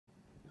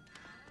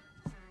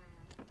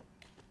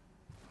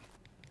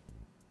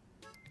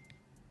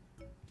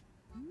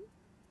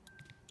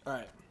All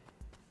right.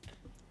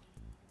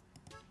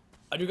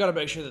 I do gotta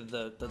make sure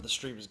that the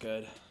stream is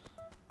good.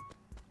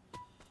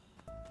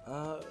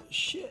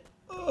 Shit.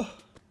 Ugh.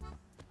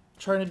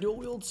 Trying to dual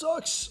wield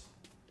sucks.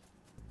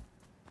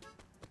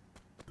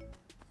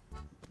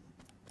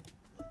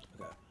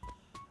 Okay.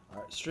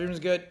 All right, stream is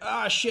good.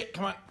 Ah, shit.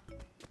 Come on.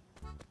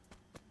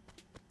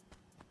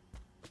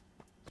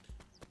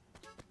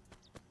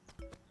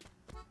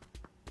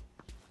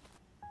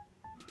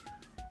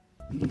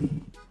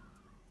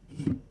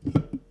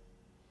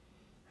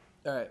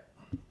 All right.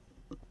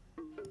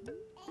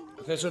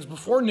 Okay, so it's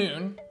before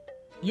noon.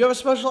 You have a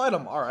special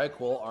item. All right,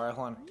 cool. All right,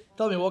 hold on.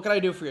 Tell me, what can I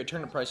do for your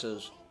turnip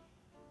prices?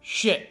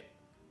 Shit.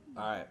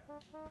 All right.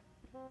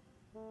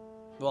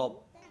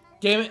 Well,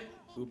 damn it.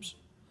 Oops.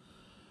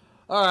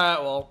 All right.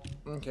 Well,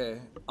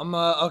 okay.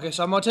 Okay.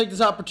 So I'm gonna take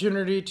this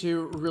opportunity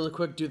to really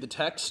quick do the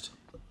text.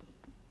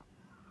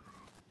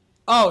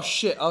 Oh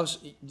shit. All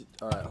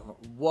right.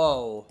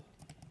 Whoa.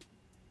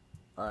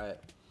 All right.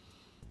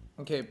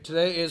 Okay.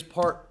 Today is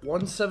part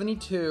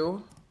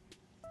 172.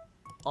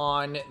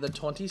 On the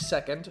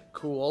 22nd.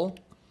 Cool.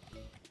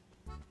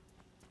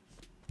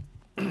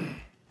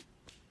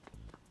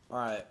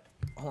 Alright.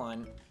 Hold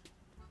on.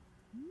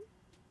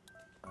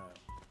 Alright.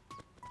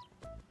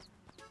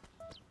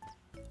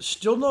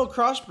 Still no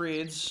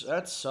crossbreeds.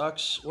 That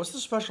sucks. What's the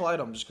special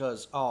item? Just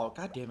cause. Oh,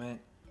 god damn it.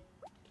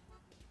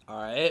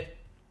 Alright.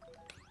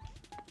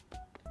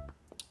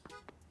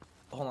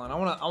 Hold on.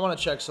 I wanna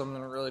check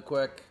something really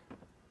quick.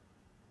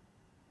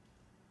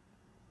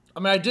 I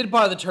mean, I did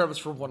buy the turnips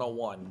for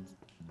 101.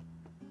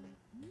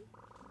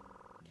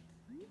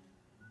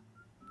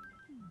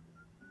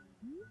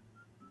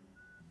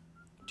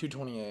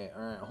 $228.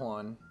 All right, hold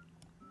on.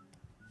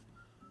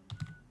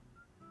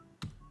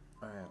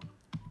 All right.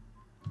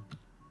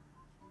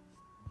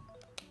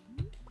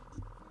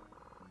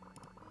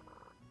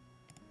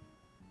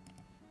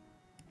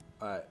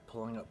 All right,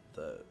 pulling up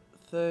the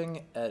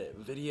thing. Edit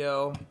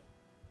video.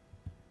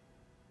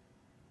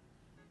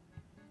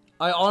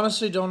 I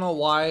honestly don't know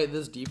why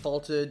this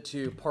defaulted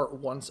to part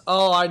 1.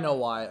 Oh, I know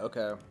why.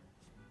 Okay.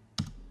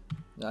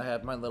 I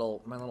had my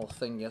little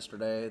thing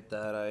yesterday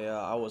that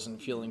I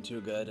wasn't feeling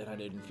too good and I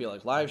didn't feel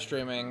like live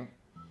streaming.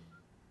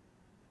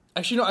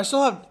 Actually, no, I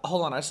still have.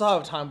 Hold on, I still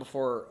have time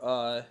before.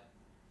 I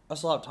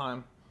still have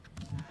time.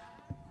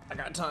 I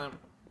got time.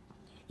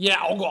 Yeah,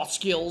 I'll got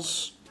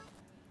skills.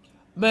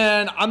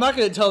 Man, I'm not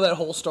gonna tell that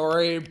whole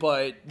story,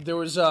 but there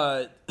was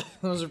there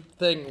was a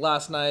thing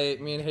last night.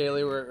 Me and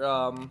Haley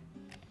were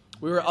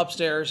we were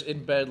upstairs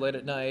in bed late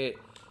at night,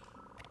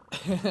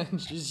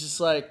 and she's just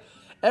like,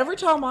 every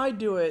time I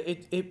do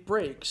it, it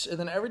breaks, and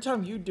then every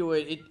time you do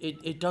it,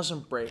 it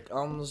doesn't break.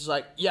 I'm just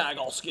like, yeah, I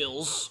got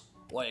skills.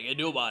 What you gonna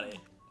do about it?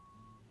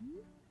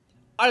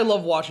 I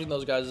love watching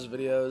those guys'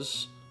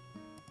 videos.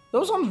 That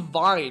was on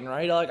Vine,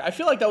 right? Like, I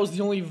feel like that was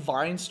the only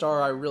Vine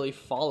star I really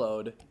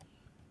followed.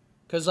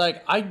 Cause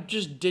like, I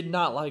just did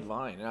not like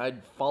Vine, and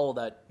I'd follow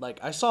that. Like,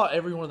 I saw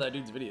every one of that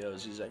dude's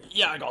videos. He's like,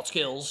 yeah, I got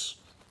skills.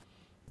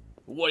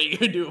 What are you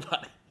gonna do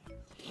about it?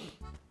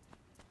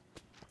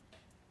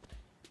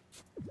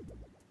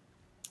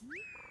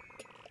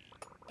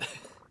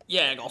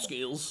 Yeah, I got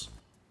skills.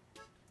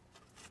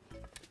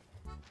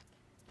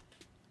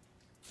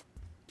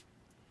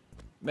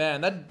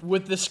 Man, that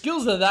with the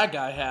skills that that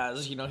guy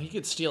has, you know, he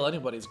could steal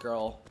anybody's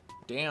girl.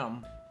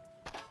 Damn.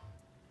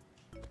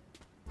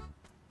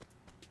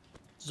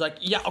 It's like,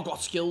 yeah, I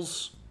got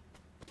skills.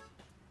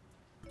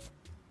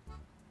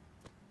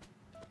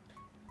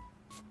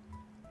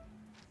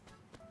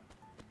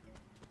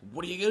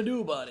 What are you gonna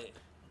do about it?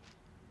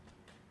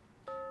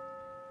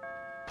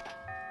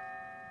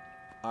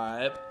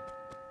 Alright.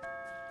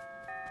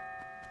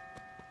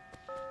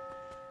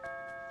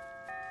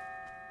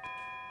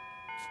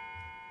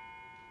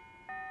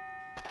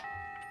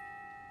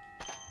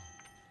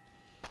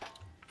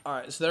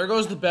 Alright, so there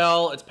goes the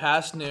bell. It's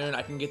past noon.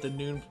 I can get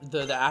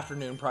the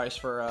afternoon price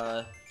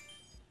for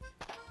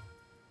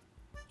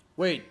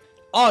wait.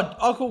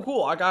 Oh,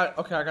 cool. I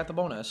got the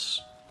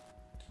bonus.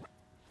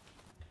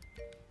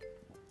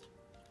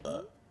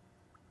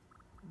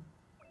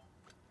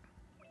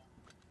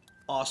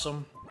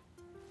 Awesome.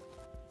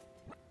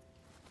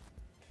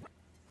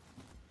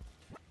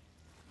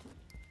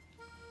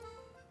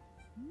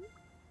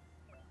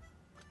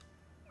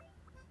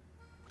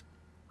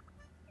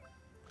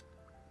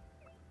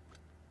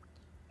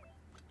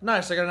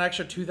 Nice, I got an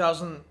extra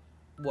 2,000,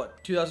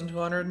 what,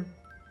 2,200?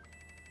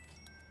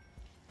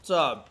 It's,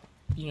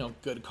 you know,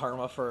 good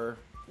karma for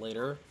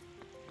later.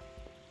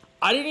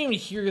 I didn't even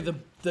hear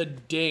the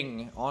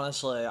ding,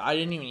 honestly. I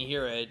didn't even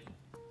hear it.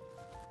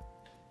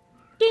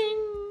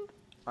 Ding!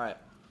 Alright.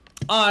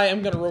 I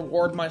am gonna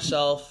reward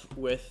myself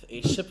with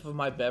a sip of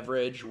my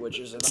beverage, which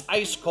is an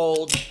ice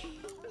cold.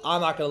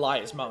 I'm not gonna lie,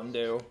 it's Mountain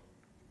Dew.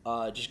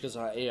 Just because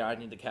I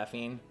need the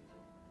caffeine.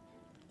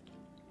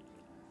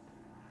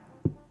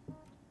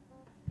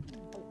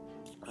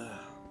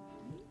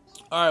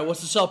 Alright,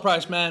 what's the sell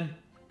price, man?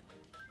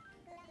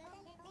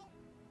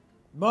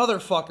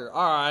 Motherfucker.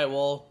 Alright,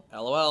 well,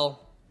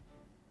 LOL.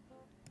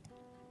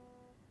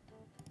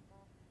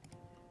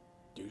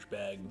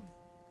 bag.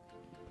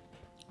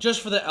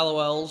 Just for the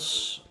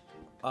LOLs.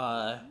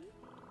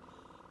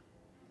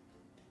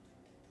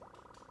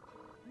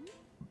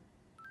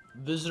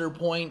 Visitor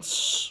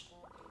points.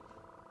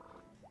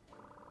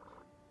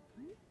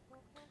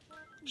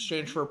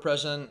 Exchange for a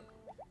present.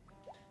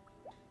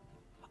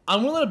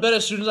 I'm willing to bet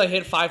as soon as I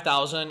hit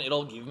 5,000,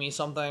 it'll give me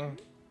something.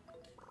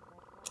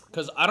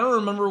 Because I don't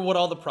remember what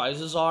all the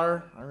prizes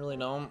are. I really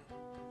don't.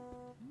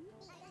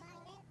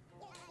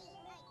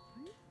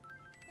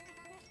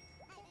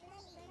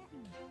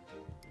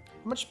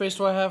 How much space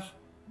do I have?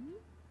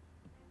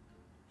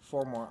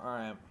 4 more.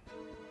 Alright.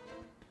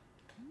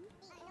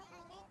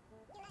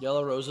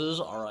 Yellow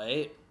roses.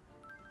 Alright.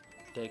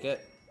 Take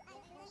it.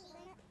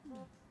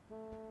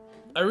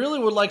 I really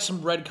would like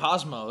some red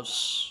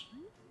cosmos.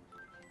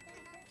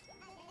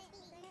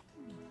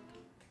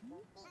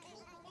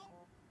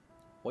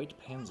 White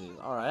pansies.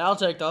 Alright, I'll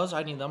take those.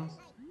 I need them.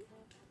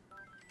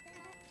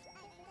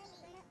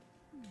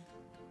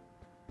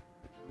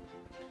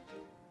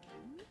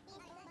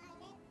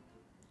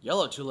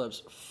 Yellow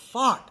tulips.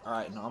 Fuck!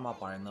 Alright, no, I'm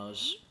not buying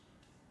those.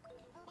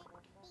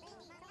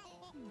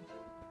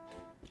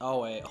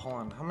 Oh, wait, hold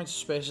on. How many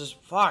spaces?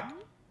 Fuck!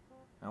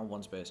 Now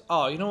 1 space.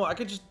 Oh, you know what? I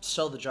could just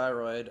sell the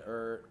gyroid,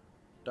 or...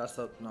 That's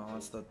the... No,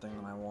 that's the thing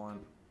that I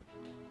want.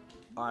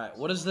 Alright,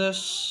 what is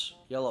this?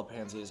 Yellow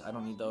pansies. I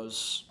don't need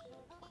those.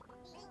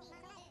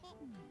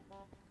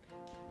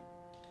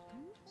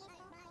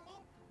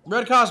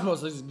 Red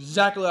Cosmos is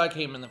exactly what I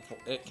came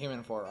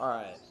in for.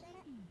 Alright.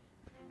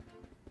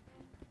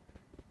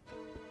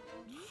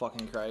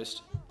 Fucking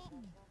Christ.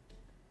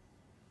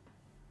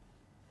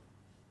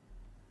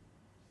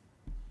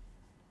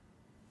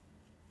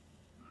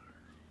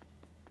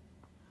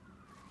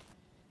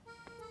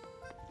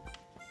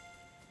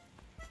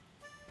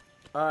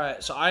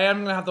 Alright, so I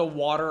am gonna have to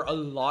water a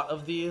lot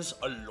of these.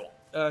 A lot.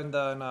 And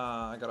then,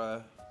 I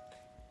gotta...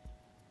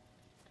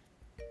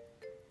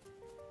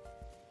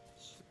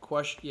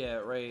 Question, yeah,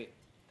 right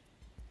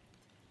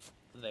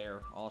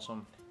there.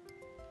 Awesome.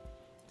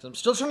 Because I'm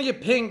still trying to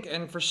get pink,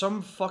 and for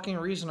some fucking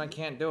reason I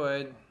can't do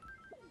it.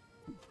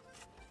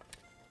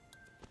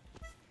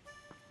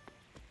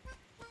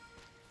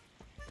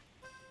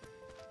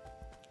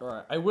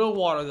 Alright, I will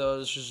water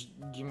those, just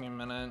give me a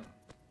minute.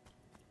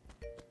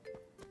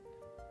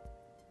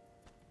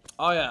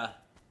 Oh yeah.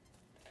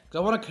 Because I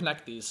want to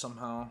connect these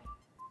somehow.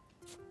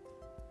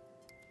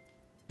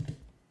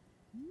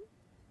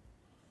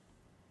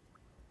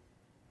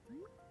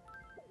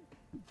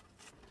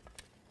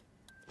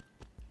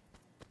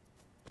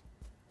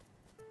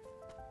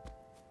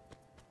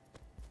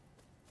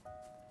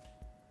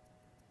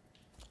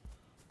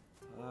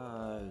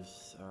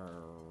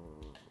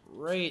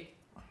 Right.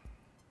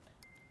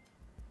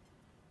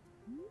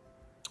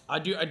 I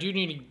do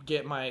need to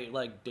get my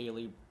like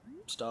daily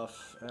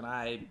stuff, and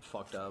I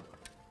fucked up.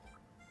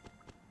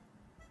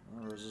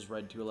 Where's this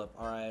red tulip?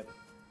 All right.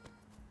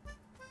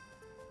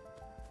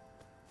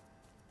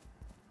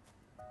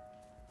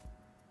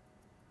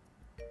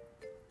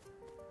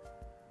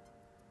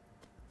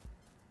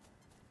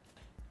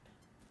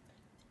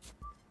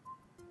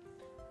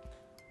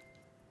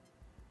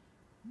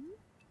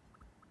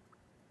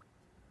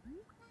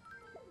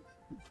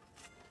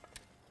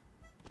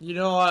 You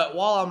know what?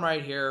 While I'm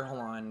right here, hold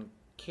on.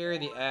 Carry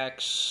the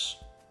X.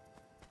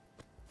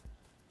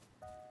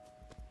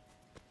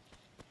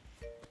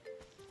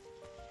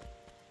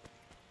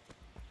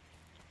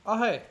 Oh,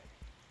 hey.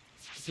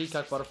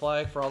 Peacock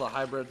butterfly for all the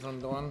hybrids I'm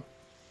doing.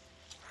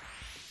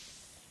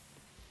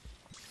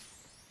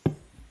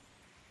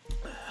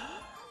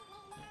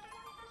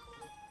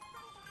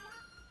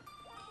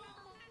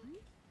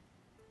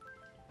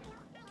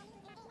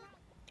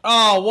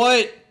 Oh,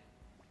 what?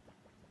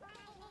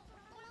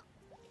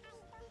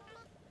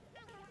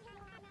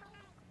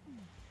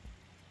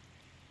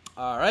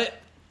 All right.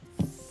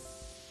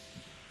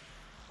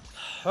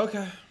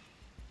 Okay.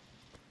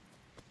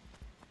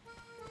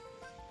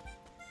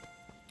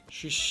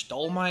 She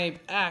stole my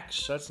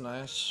axe. That's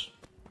nice.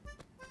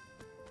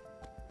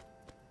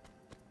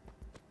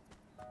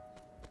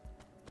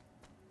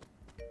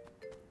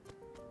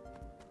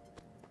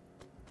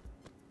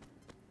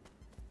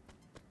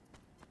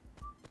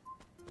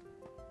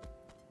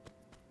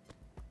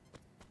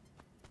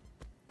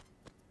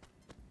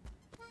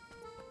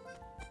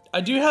 I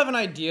do have an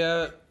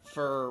idea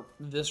for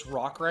this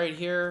rock right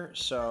here,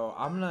 so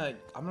I'm gonna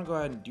go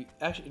ahead and do.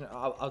 Actually,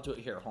 no, I'll do it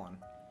here. Hold on.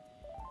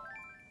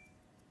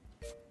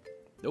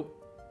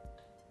 Nope.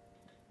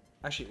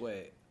 Actually,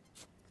 wait.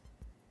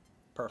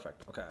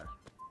 Perfect. Okay.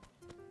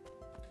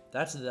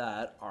 That's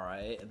that. All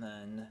right, and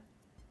then.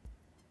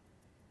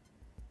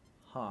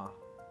 Huh.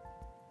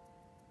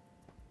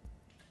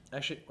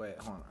 Actually, wait.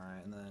 Hold on. All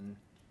right, and then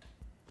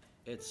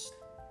it's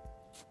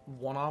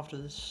one off to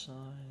this side,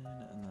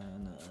 and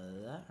then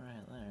that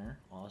right there.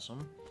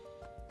 Awesome.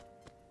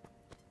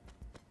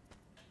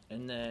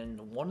 And then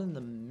one in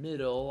the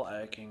middle,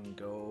 I can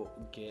go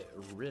get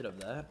rid of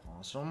that.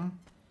 Awesome.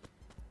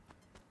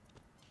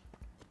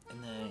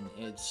 And then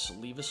it's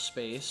leave a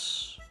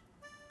space,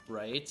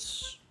 right?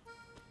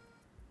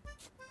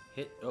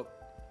 Hit. Oh.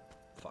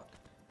 Fuck.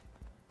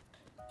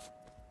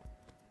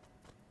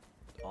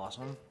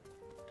 Awesome.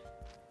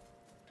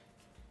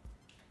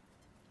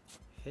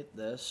 Hit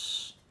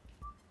this.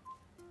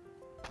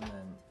 And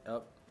then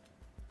up.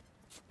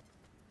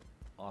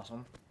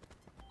 Awesome.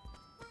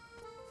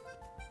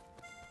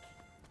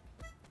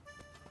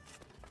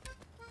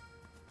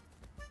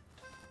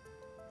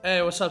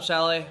 Hey, what's up,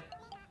 Sally?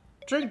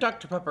 Drink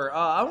Dr. Pepper.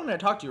 I wanted to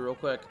talk to you real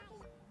quick.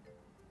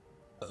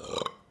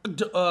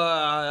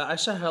 I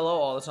say hello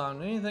all the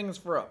time. Anything is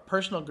for a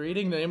personal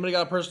greeting? Anybody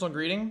got a personal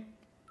greeting?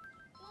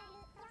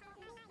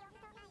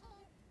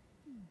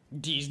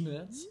 D's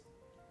nuts.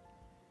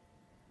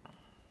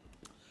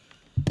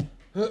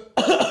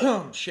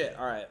 Shit.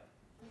 All right.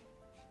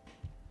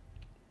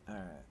 All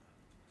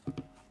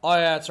right. Oh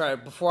yeah, that's right.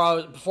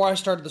 Before I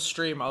started the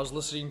stream, I was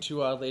listening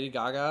to Lady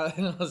Gaga,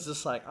 and I was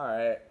just like, all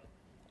right.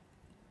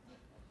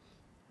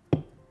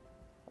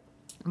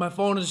 My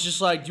phone is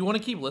just like, do you want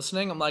to keep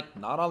listening? I'm like,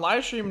 not on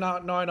live stream. No,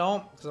 I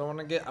don't, because I don't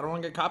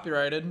want to get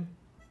copyrighted.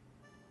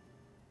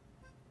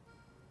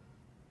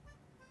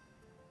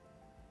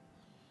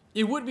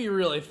 It would be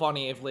really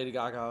funny if Lady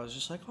Gaga was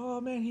just like, oh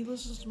man, he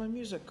listens to my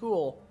music,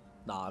 cool.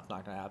 Nah, it's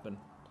not gonna happen.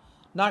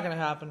 Not gonna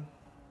happen.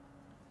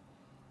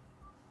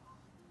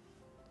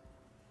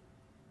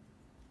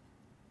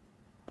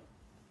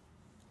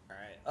 All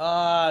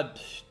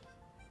right.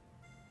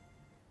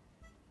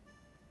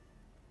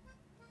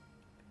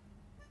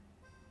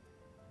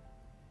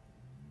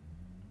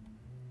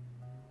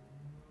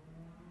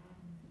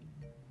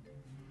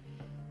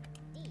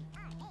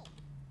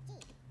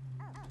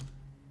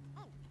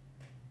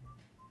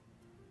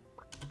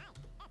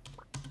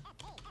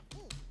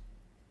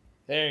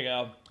 There you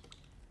go.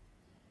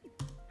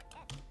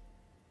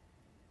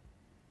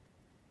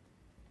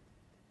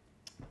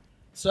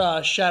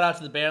 So, shout out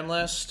to the ban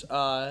list,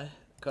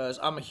 because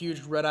I'm a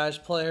huge Red Eyes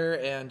player,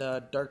 and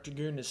Dark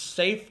Dragoon is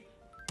safe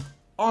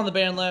on the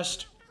ban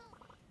list.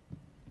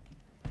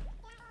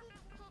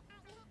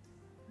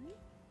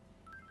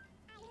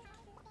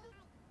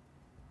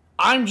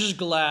 I'm just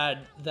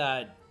glad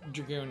that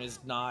Dragoon is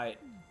not,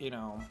 you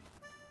know,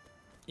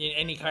 in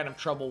any kind of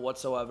trouble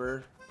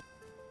whatsoever.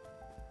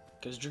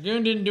 Because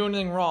Dragoon didn't do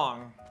anything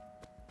wrong.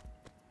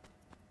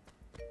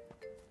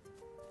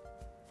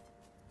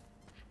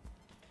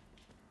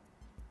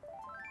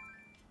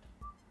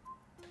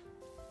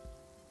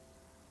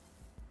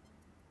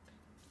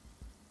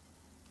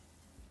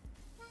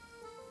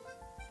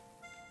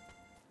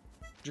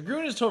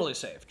 Dragoon is totally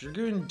safe.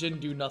 Dragoon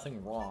didn't do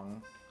nothing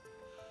wrong.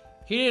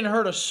 He didn't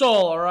hurt a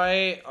soul,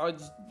 alright?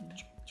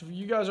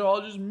 You guys are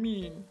all just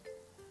mean.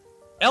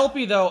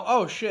 Elpie, though,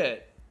 oh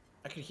shit.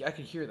 I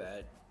could hear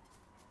that.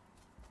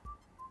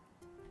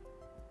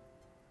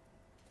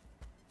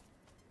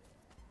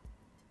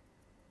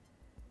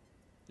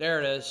 There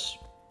it is.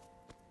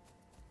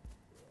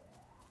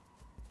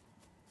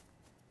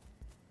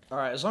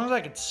 Alright, as long as I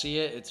can see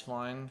it, it's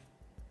fine.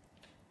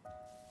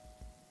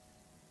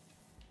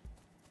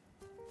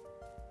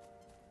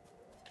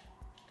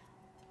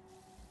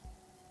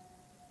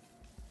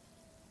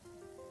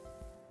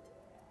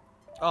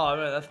 Oh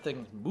man, that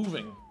thing's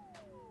moving.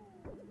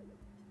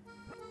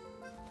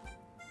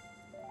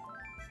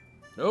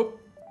 Nope.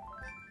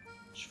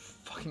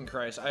 Fucking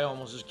Christ, I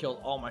almost just killed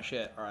all my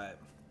shit. Alright.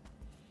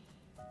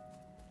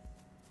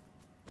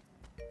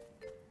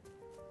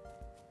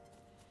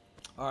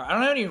 Alright, I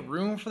don't have any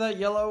room for that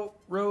yellow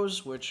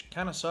rose, which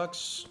kind of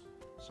sucks,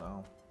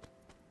 so.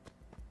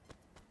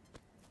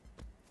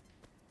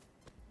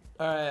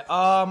 Alright,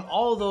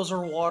 all of those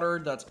are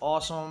watered, that's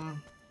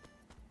awesome.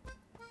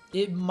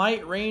 It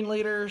might rain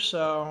later,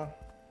 so.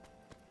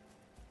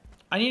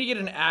 I need to get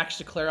an axe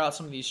to clear out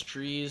some of these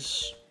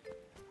trees.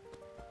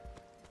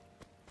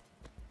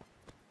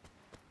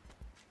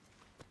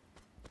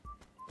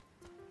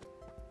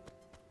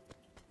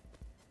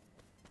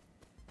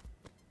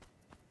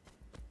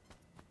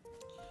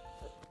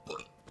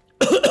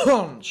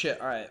 Shit,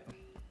 alright.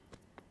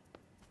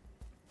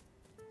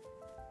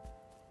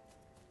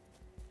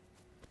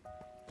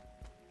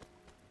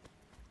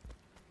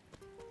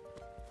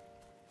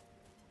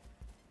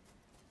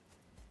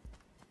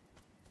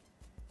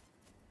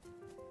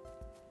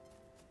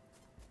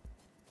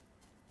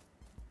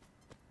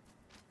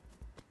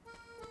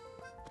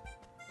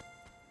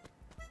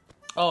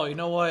 Oh, you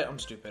know what? I'm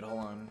stupid. Hold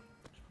on.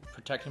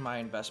 Protecting my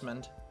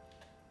investment.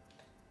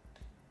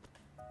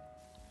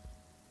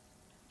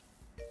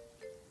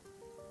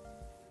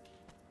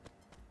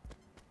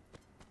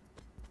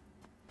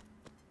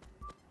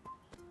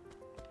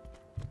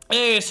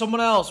 Hey,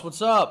 someone else,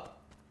 what's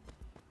up?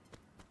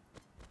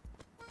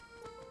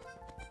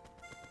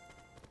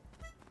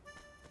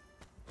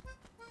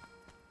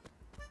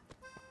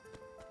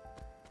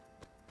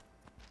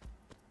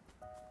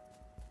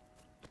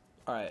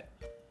 Alright.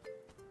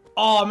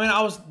 Oh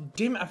man,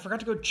 damn it, I forgot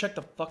to go check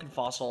the fucking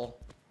fossil.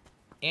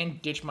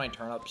 And ditch my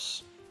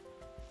turnips.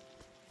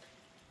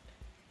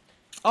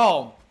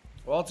 Oh,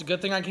 well, it's a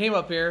good thing I came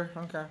up here.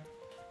 Okay.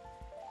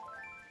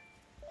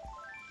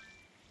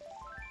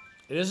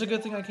 It is a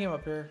good thing I came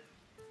up here.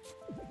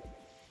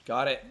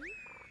 Got it.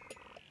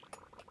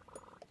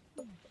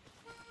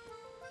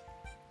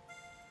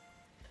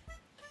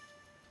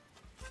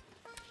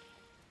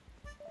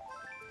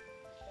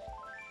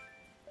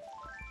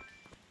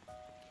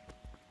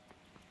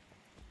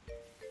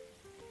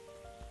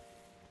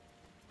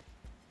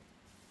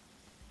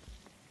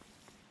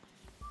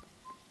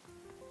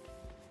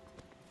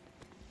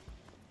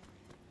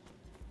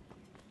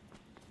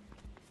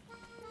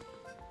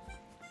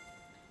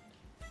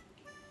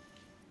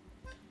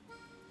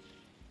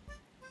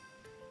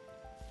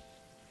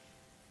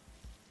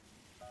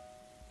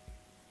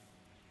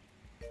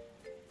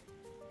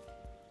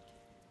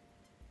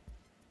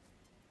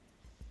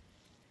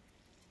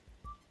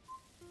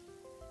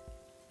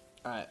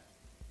 Alright.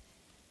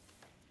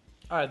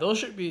 Alright, those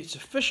should be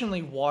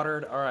sufficiently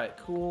watered. Alright,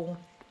 cool.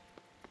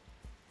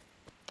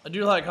 I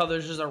do like how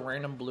there's just a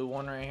random blue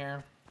one right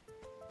here.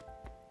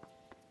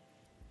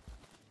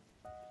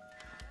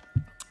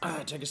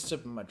 Take a sip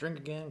of my drink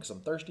again because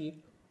I'm thirsty.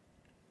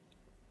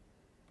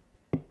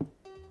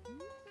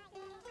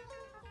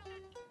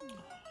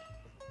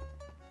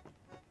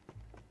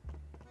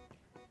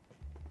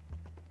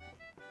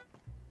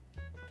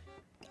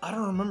 I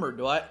don't remember.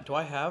 Do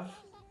I have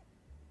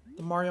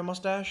the Mario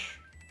mustache?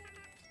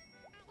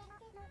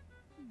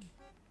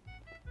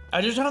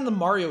 I just have the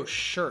Mario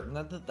shirt, and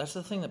that's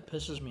the thing that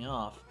pisses me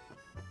off.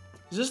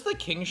 Is this the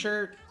king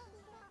shirt?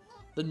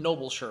 The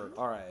noble shirt.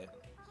 All right.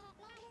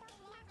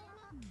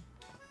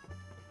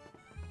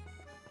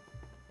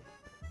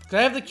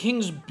 I have the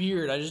king's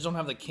beard. I just don't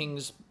have the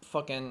king's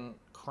fucking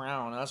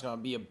crown. That's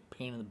gonna be a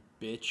pain in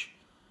the bitch.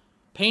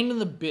 Pain in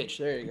the bitch.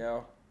 There you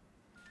go.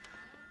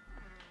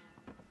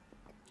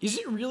 Is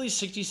it really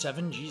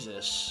 67?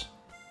 Jesus.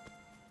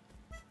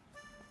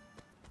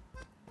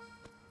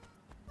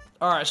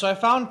 Alright, so I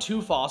found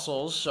 2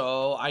 fossils,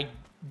 so I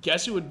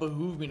guess it would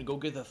behoove me to go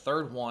get the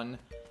 3rd one.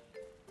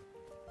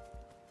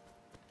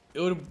 It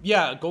would,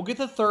 yeah, go get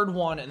the 3rd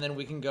one, and then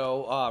we can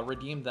go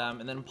redeem them,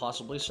 and then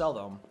possibly sell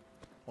them.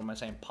 What am I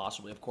saying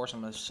possibly? Of course I'm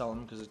going to sell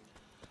them, because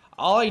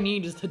all I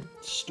need is the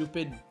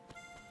stupid,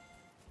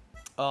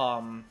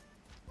 all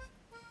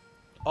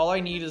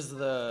I need is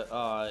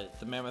the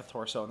mammoth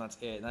torso, and that's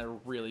it, and that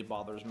really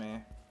bothers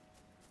me.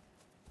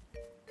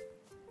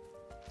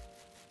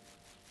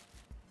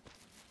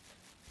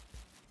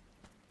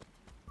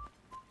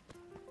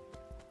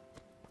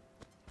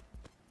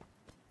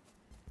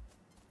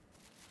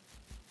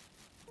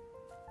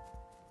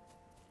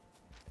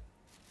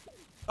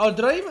 Oh,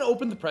 did I even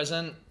open the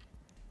present?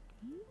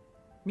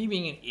 Me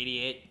being an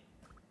idiot.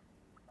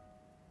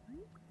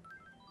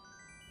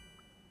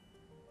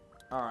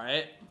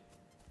 Alright.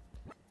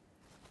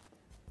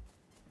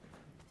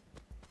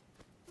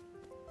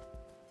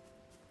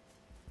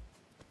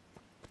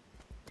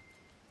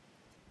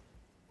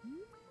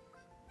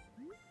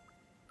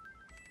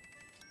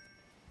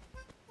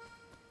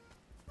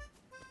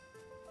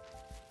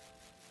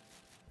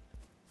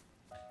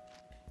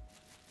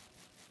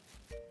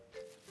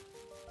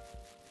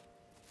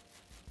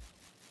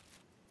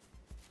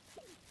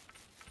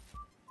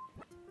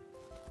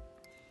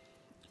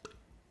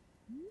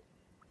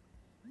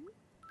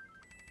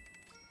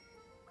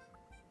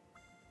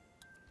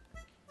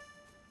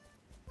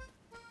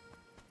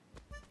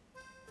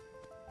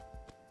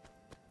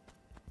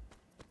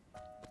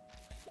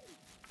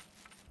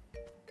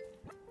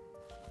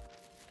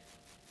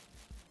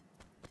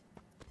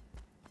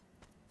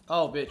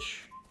 Oh,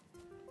 bitch.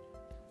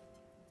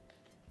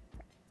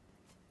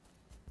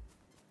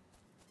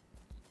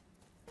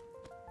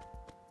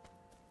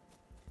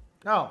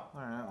 Oh,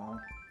 alright,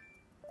 well.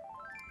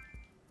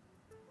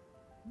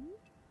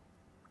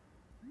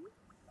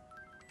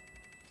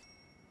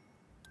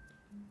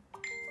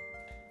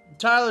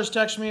 Tyler's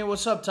texting me.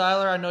 What's up,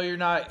 Tyler? I know you're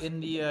not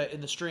in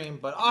the stream,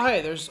 but oh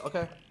hey, there's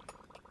okay.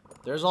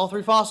 There's all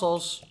 3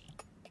 fossils.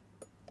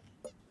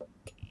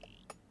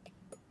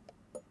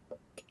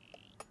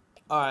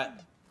 Alright.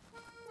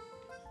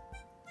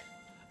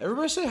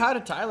 Everybody say hi to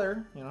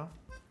Tyler, you know.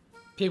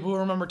 People who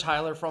remember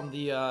Tyler from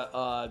the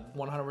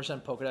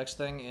 100% Pokedex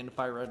thing in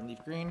Fire Red and Leaf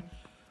Green,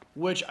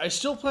 which I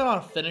still plan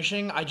on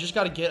finishing. I just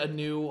got to get a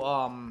new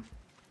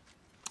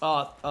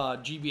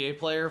GBA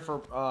player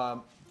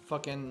for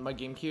fucking my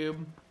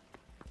GameCube.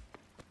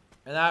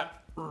 And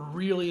that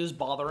really is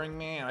bothering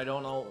me, and I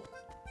don't know.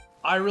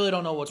 I really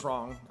don't know what's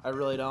wrong. I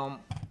really don't.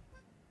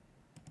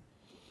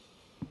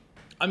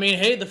 I mean,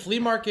 hey, the flea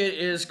market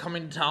is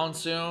coming to town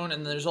soon,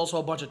 and there's also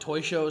a bunch of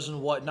toy shows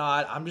and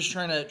whatnot. I'm just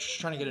trying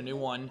to get a new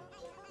one.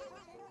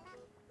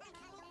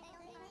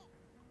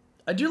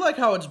 I do like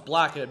how it's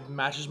black. It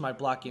matches my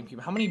black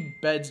GameCube. How many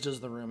beds does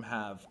the room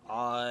have?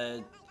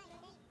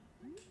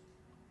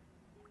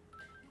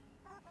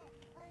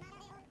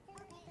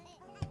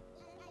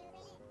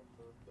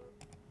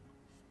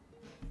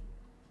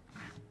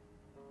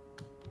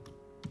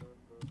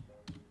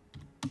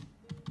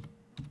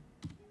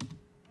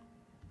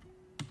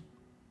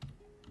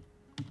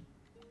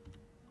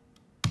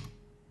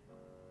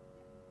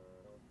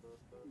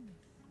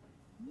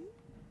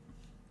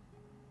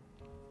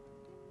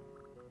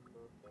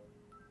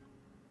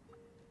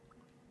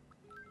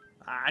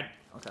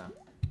 Okay.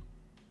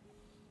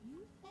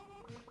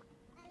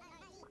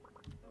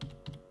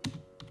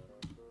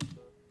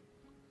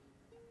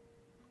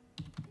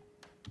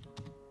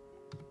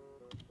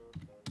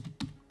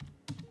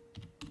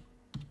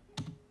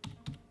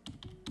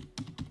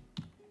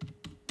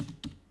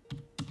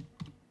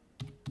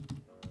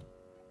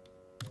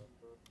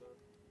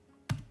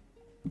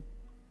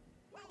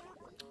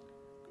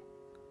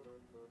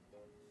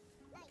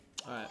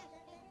 Alright.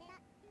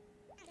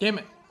 Damn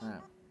it.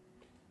 Alright.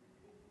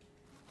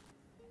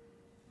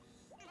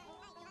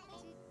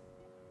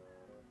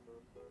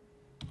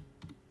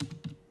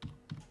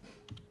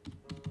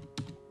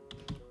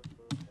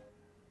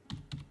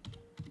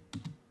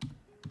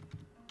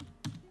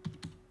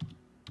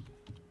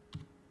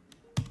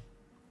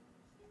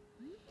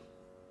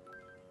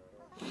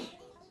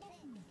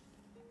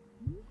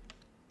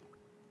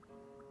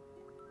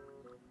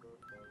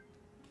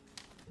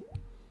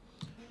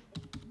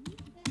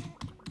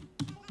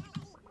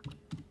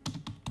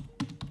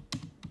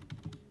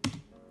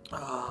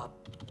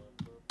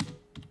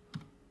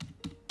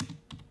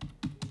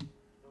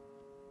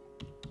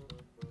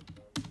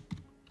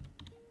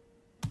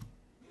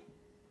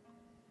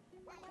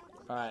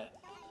 Alright.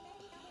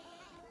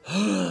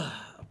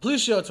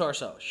 Please show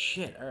torso.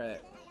 Shit,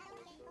 alright.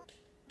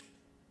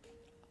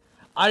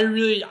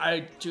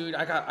 Dude,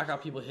 I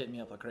got people hitting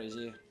me up like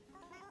crazy.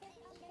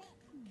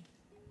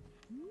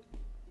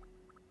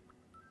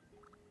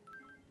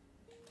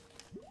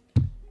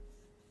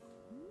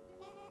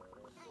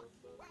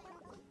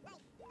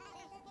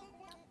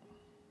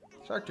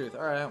 Shark tooth,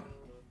 alright.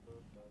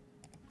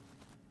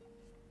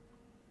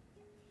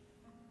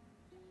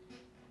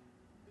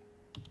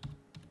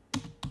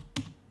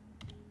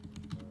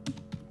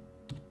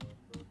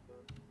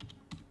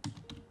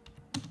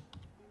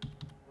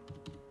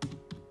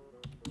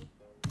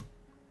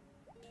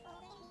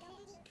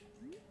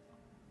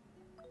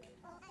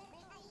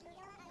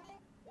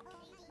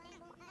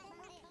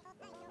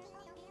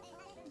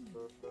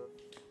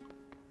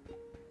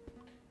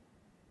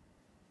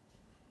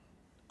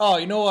 Oh,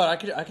 you know what? I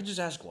could just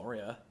ask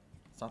Gloria.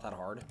 It's not that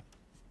hard.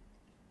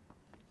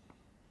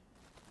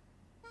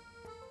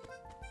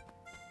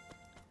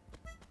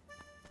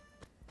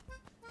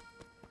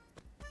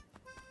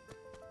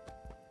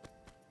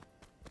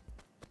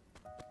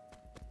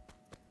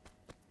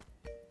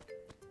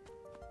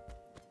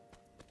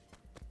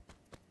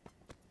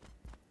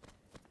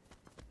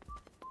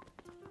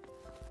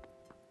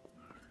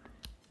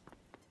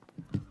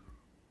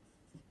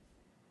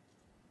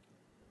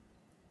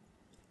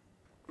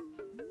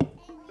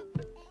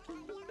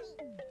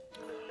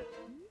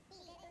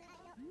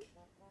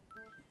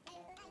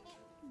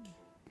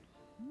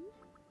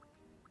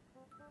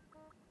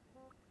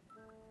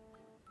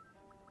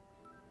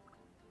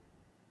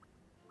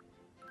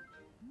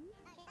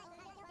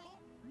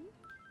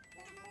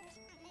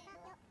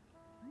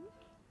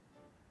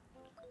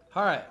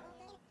 All right.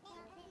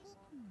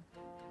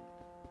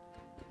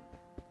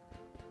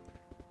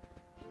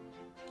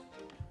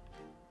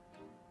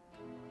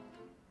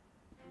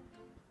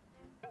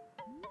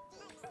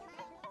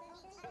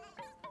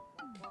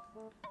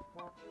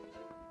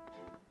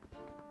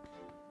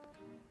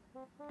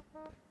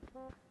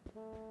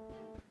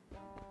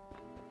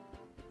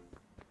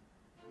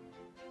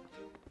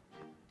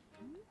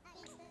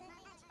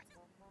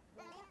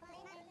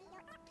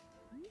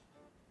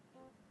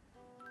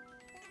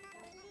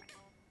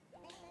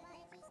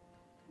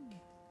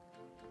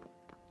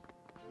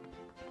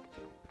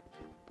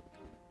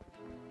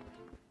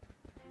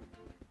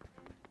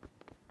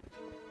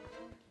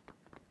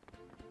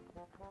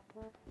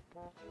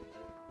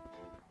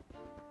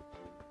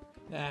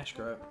 Nah,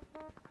 screw it.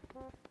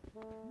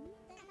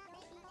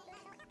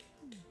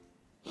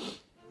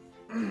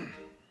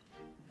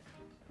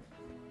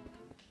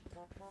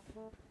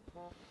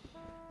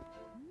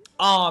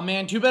 Oh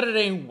man, too bad it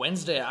ain't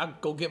Wednesday. I'll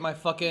go get my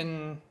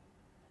fucking...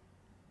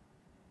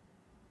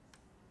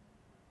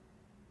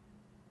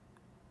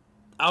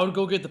 I would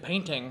go get the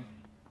painting.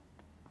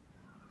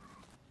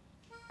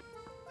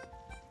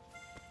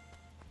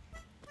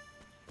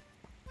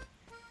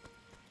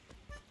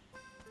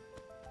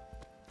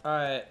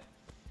 Alright.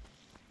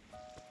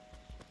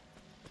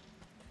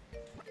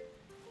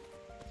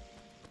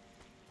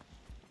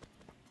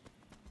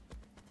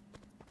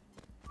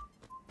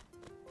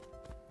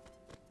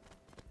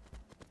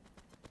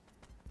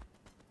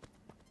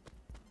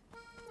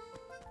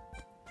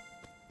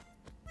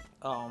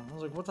 I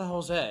was like, what the hell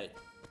is that?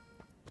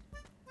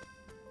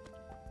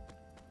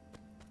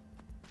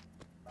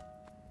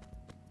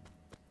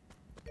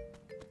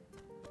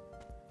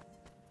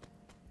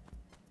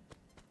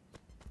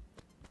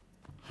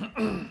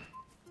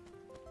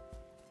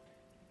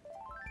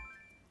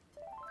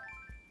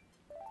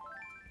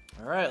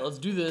 Alright, let's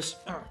do this.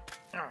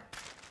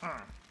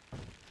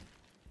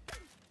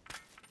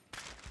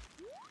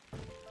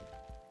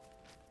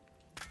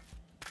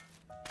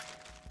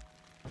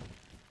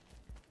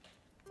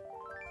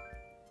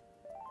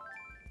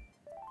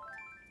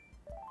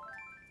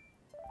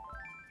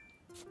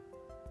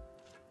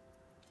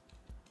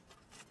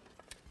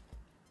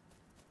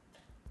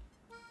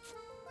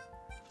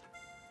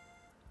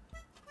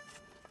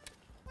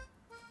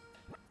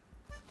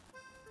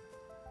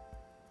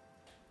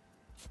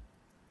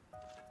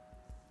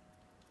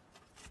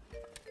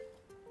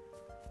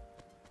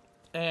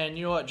 And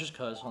you know what? Just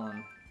cause, hold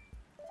on.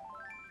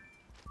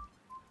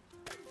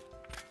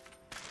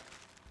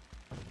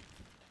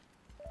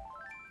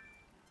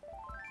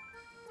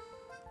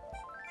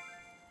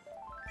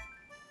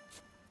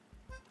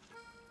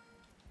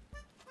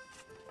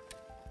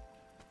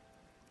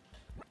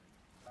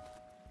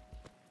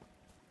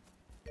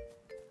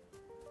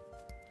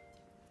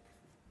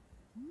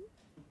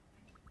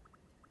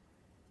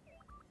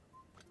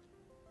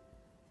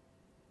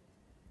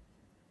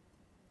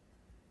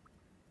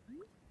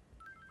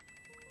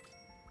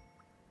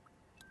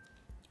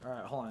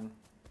 Alright, hold on.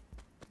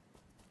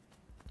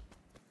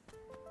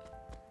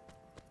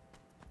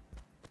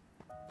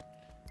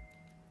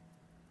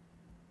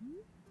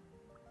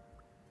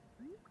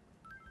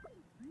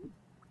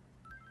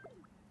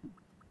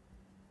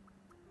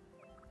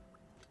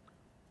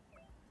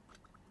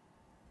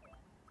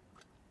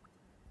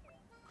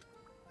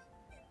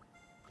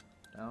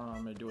 I don't know what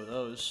I'm gonna do with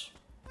those.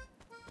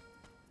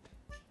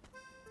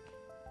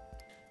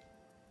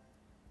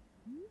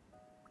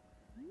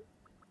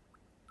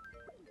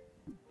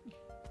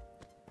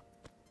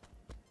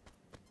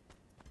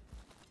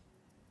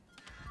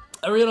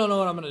 I really don't know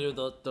what I'm gonna do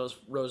with those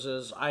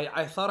roses.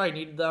 I thought I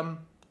needed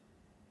them.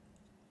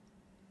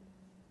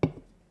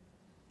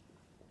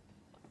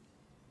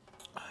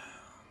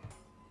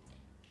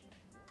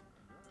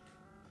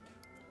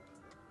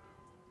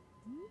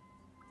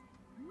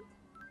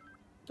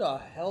 The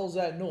hell's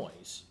that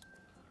noise?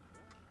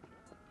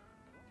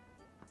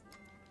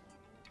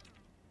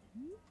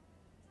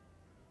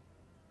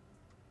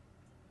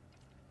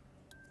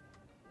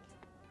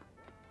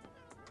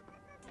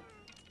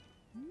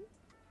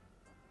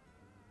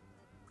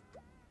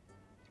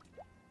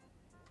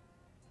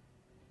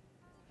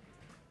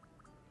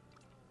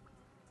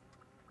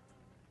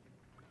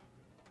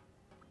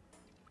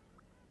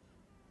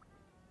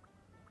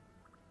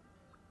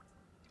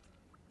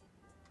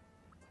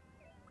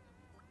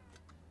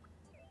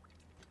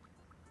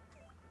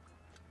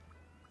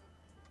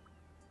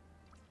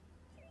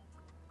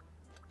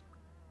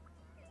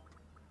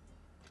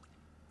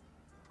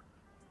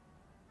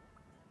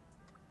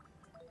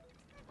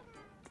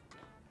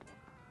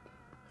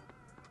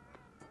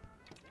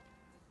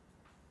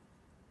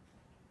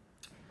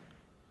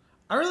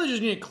 I really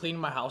just need to clean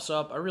my house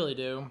up. I really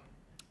do.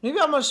 Maybe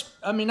I must,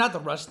 I mean, not the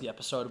rest of the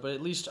episode, but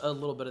at least a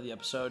little bit of the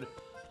episode.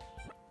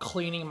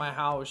 Cleaning my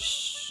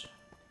house.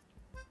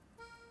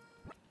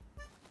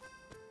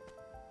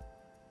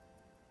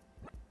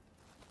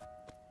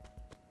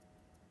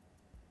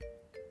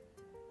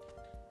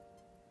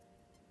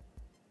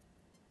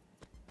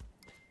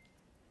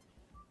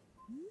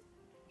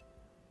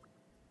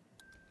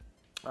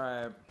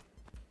 Alright.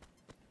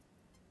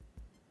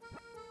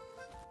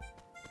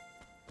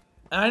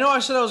 And I know I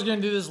said I was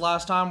going to do this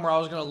last time where I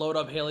was going to load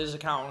up Haley's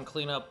account and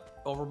clean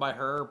up over by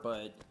her,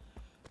 but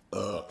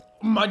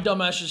my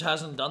dumbass just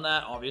hasn't done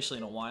that, obviously,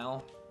 in a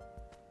while.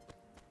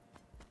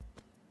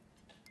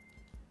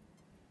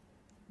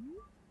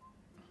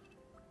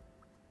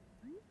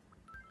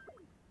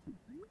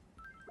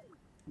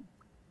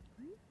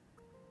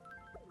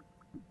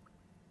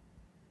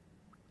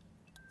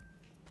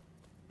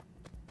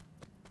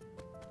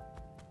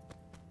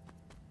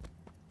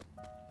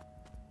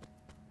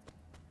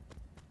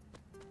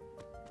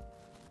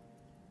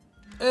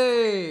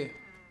 Hey!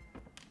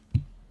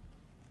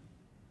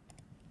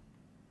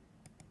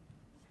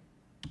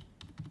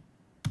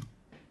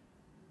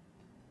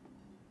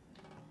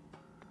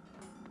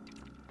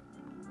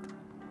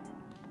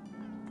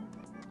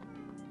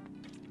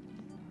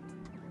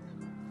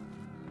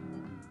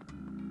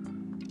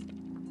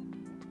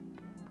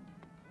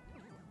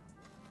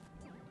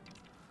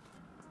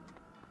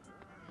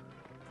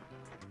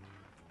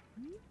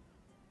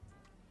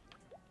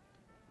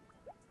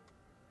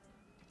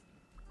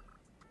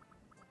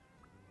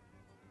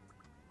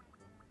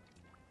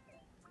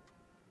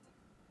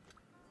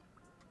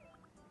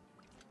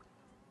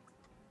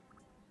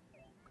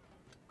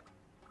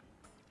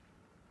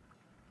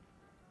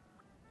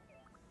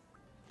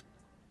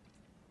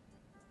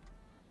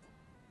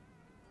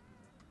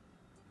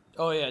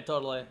 Oh yeah,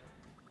 totally.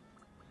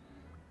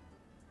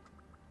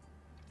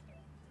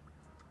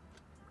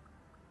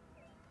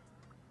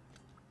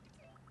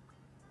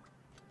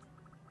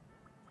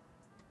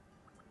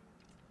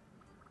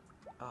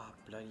 Ah,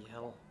 bloody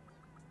hell.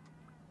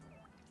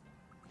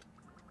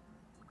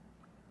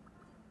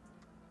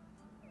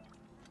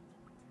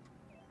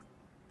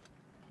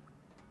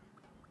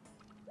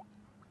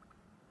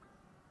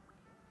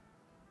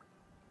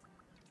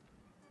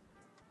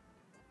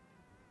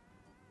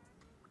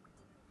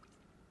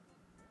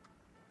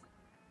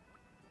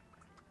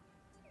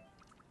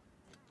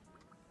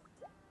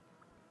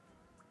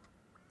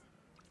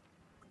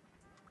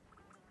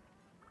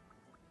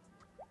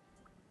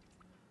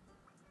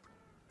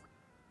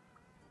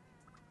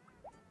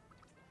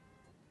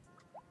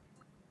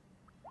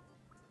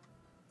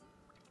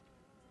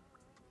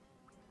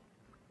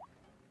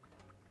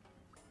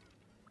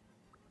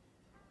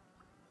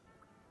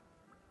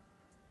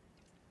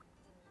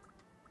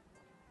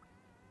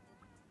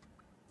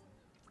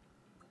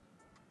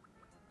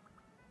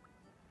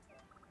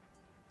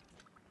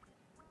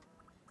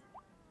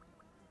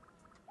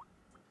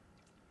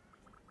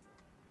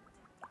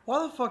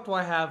 Why the fuck do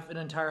I have an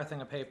entire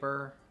thing of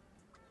paper?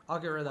 I'll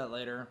get rid of that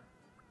later.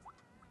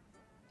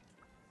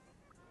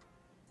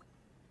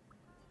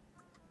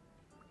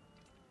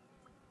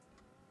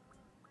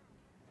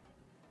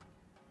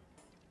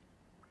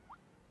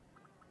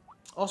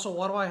 Also,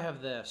 why do I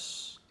have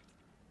this?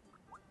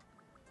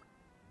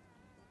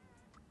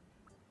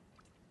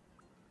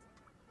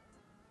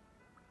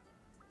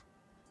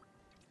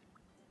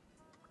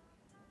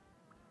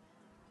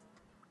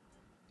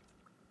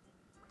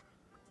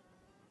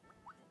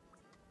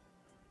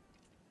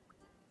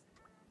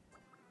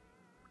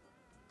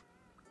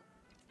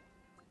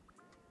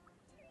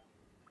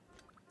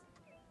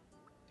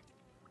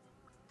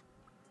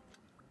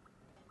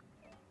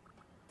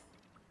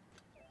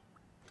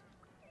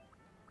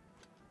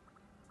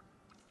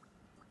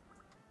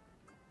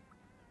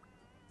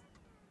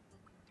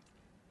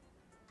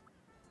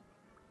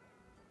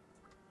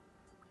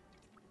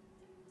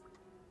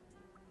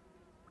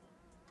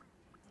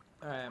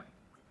 Alright.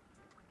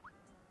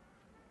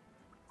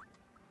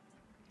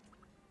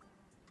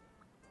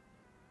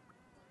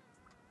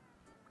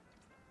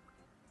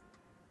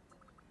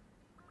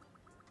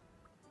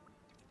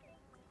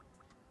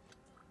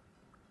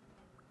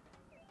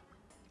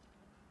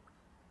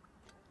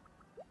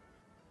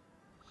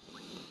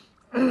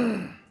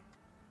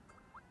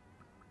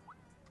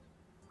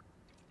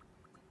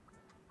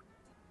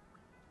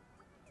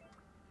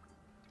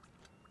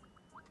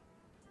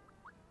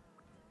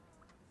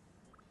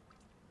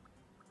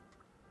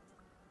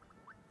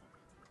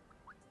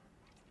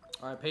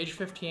 Alright, page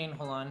 15,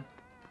 hold on.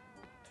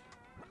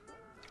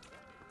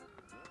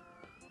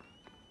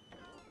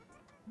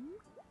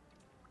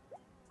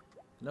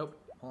 Nope,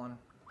 hold on.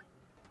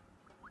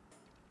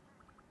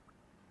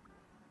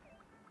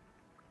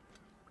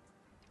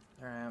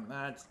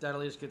 Alright, that at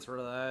least gets rid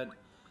of that.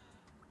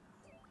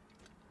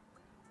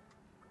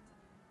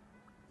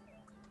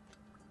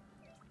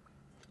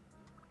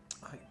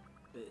 Alright,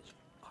 bitch.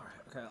 Alright,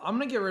 okay. I'm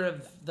gonna get rid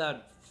of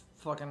that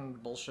fucking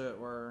bullshit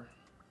where...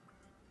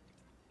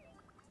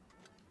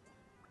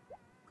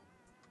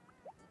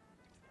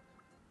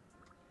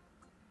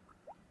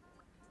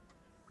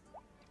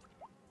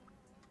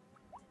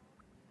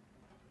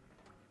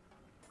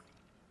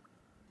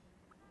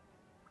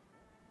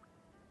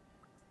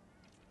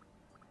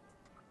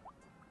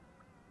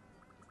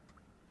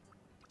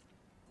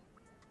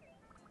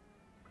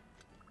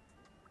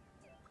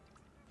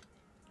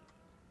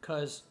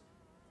 Because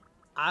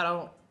I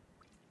don't...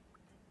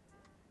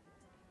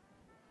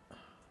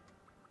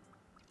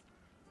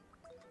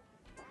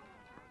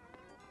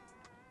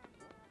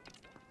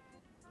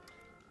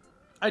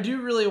 I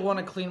do really want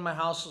to clean my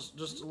house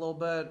just a little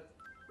bit.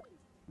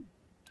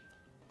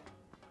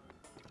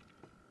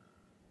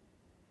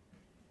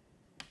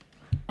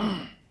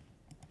 I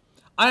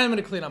am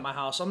gonna clean up my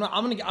house.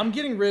 I'm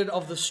getting rid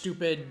of the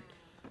stupid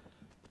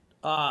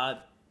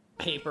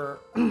paper.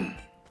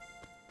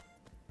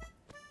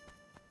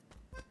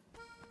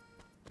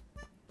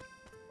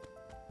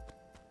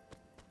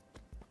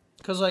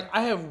 Cause like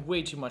I have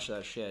way too much of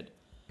that shit.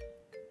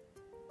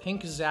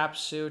 Pink zap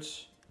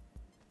suit.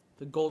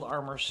 The gold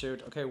armor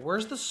suit. Okay,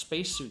 where's the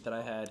space suit that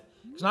I had?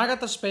 Cause now I got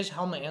the space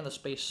helmet and the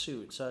space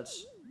suit, so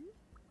it's...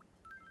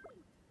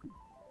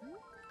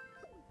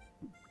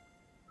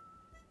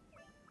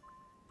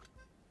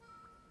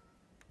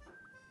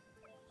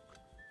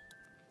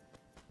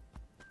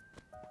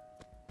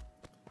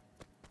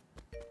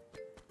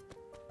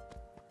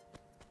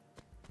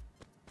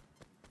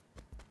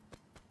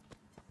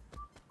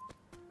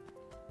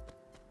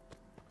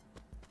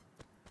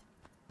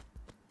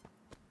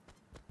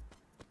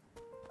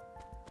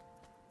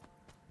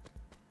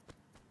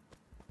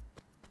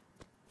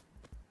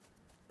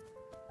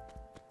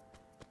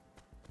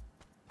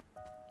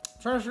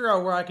 trying to figure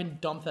out where I can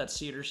dump that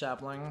cedar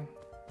sapling.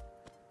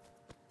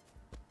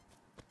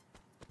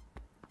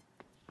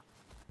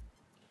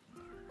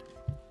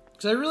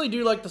 Because I really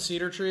do like the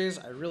cedar trees.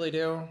 I really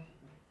do.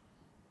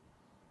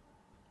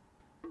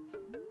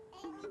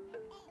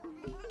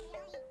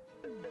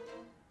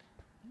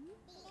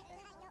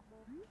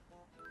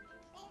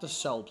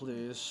 Just sell,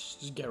 please.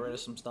 Just get rid of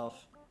some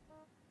stuff.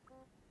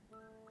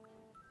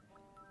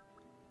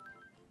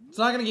 It's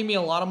not going to give me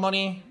a lot of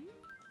money.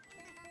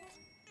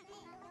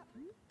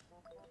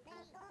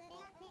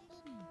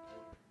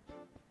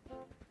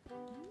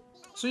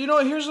 So you know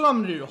what? Here's what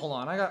I'm gonna do. Hold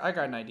on, I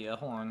got an idea.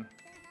 Hold on.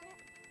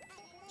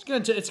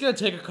 It's gonna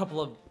take a couple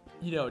of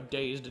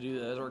days to do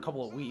this, or a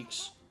couple of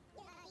weeks.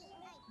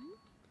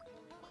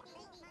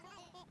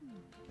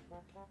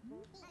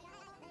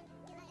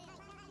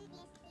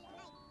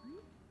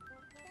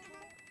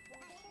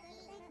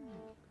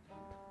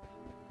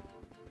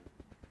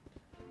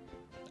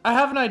 I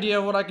have an idea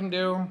of what I can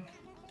do.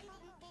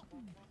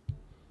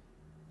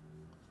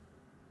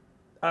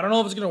 I don't know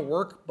if it's gonna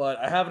work, but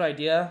I have an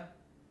idea.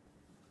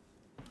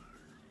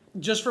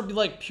 Just for,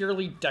 like,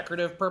 purely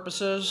decorative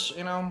purposes,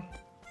 you know?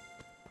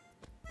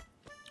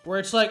 Where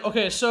it's like,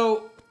 okay,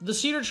 so the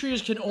cedar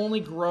trees can only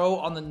grow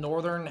on the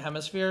northern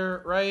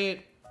hemisphere,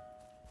 right?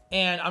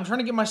 And I'm trying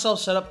to get myself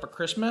set up for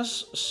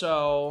Christmas,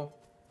 so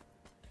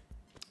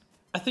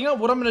I think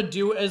what I'm going to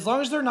do, as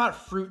long as they're not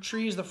fruit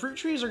trees, the fruit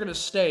trees are going to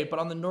stay, but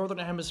on the northern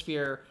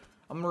hemisphere,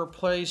 I'm going to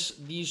replace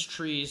these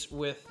trees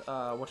with,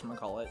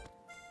 whatchamacallit.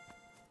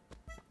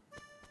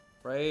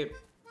 Right?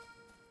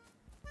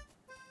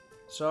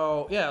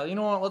 So, yeah, you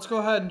know what? Let's go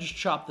ahead and just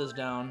chop this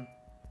down.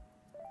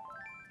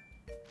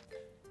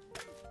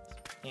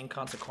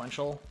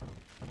 Inconsequential.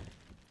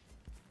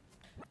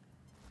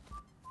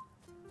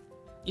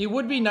 It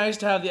would be nice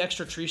to have the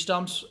extra tree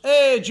stumps.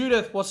 Hey,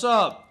 Judith, what's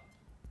up?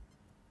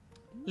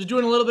 Just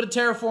doing a little bit of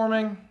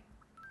terraforming.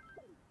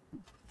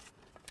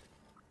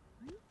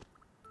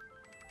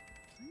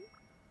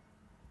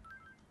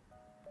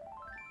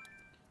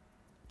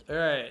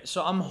 Alright,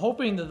 so I'm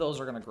hoping that those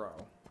are going to grow.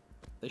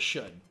 They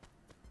should.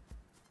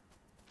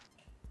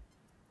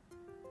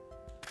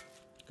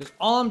 Because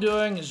all I'm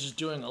doing is just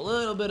doing a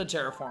little bit of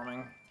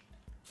terraforming.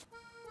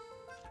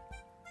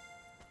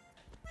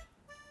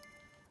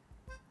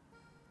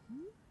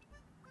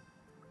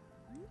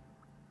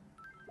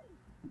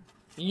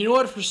 And you know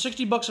what? For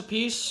 60 bucks a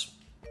piece,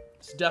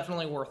 it's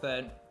definitely worth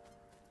it.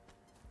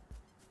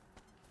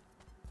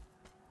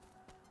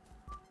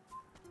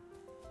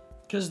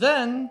 Because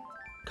then,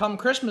 come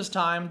Christmas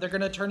time, they're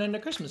going to turn into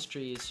Christmas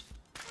trees.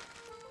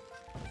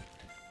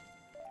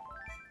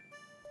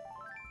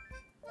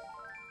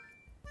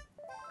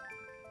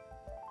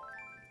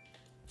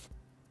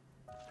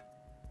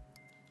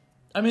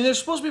 I mean, they're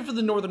supposed to be for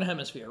the northern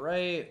hemisphere,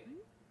 right?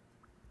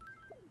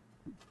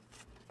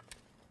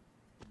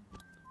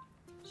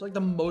 It's like the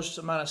most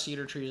amount of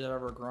cedar trees I've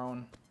ever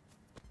grown.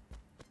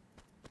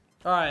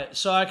 Alright,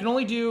 so I can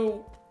only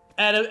do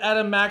at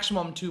a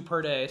maximum 2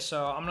 per day,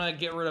 so I'm gonna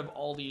get rid of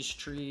all these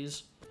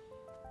trees.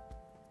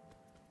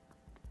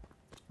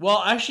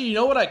 Well, actually, you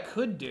know what I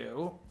could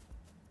do?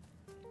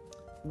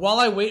 While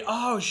I wait...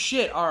 Oh,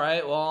 shit.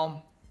 Alright,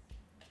 well...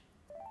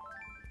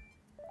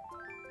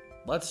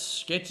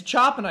 Let's get to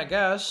chopping, I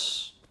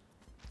guess.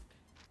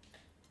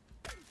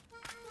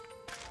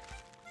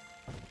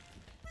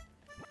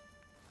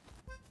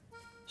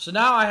 So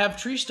now I have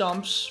tree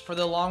stumps for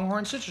the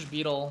longhorn citrus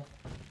beetle.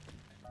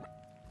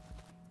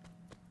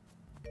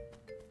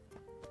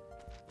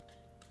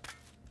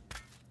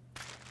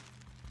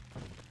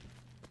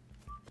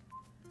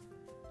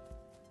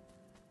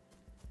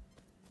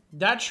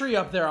 That tree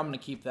up there, I'm gonna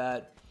keep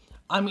that.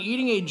 I'm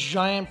eating a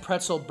giant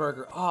pretzel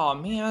burger. Oh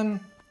man,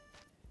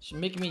 it's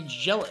making me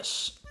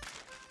jealous.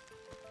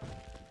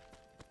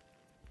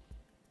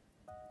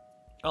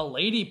 A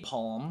lady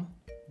palm?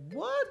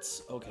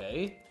 What?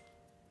 Okay.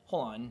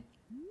 Hold on.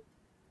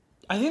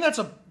 I think that's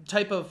a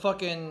type of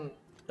fucking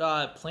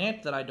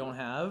plant that I don't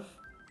have.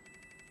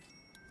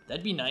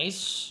 That'd be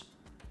nice.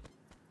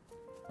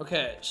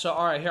 Okay, so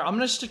alright, here. I'm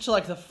gonna stick to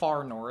like the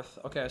far north.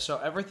 Okay, so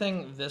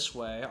everything this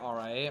way,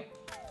 alright.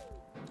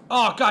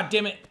 Oh, god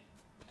damn it.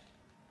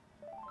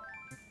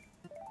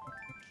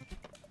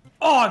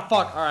 Oh,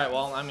 fuck. Alright,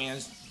 well, I mean, I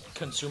just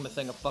consume a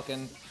thing of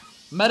fucking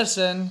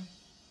medicine.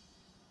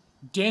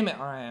 Damn it,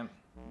 alright.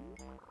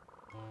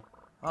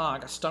 Oh, I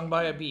got stung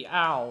by a bee.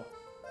 Ow.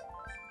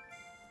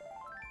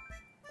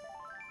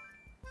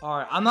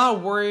 Alright, I'm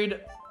not worried.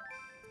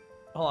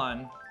 Hold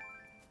on.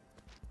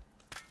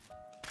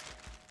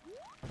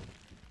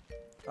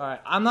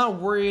 Alright, I'm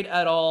not worried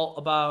at all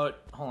about...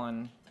 Hold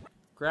on.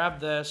 Grab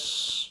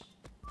this.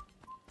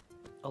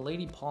 A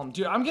lady palm.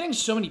 Dude, I'm getting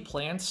so many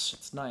plants.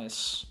 It's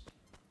nice.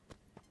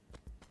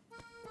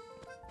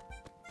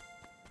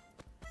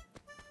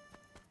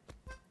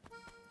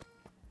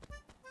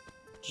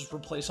 Just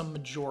replace a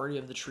majority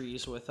of the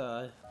trees with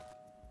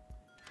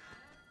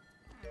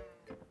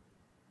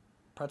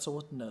pretzel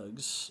with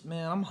nugs.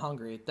 Man, I'm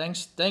hungry.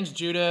 Thanks,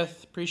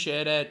 Judith.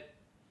 Appreciate it.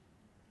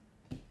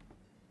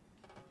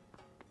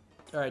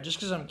 All right, just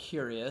because I'm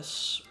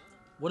curious,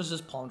 what does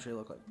this palm tree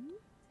look like?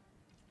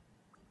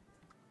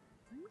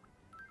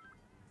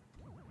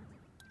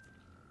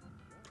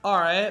 All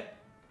right.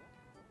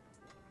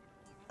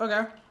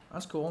 Okay,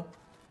 that's cool.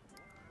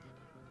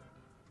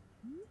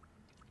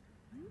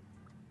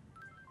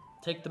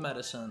 Take the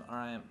medicine. All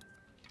right.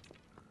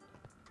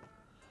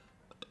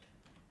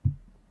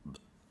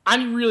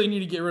 I really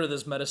need to get rid of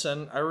this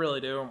medicine. I really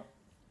do.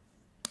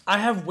 I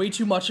have way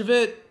too much of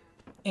it,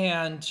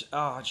 and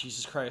oh,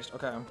 Jesus Christ.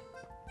 Okay.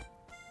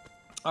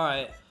 All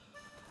right.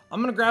 I'm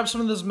gonna grab some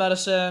of this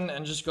medicine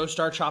and just go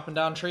start chopping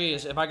down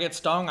trees. If I get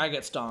stung, I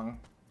get stung.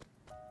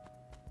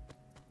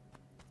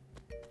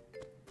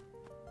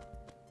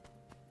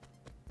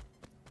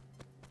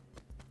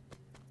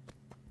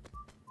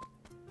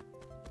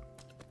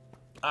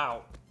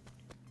 Ow.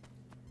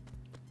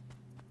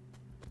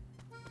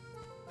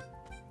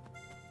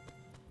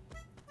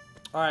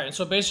 Alright,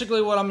 so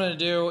basically what I'm going to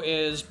do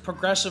is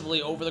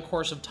progressively over the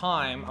course of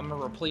time, I'm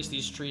going to replace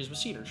these trees with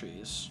cedar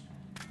trees.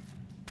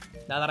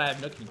 Now that I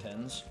have nookie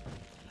tins.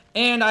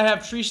 And I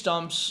have tree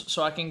stumps,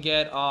 so I can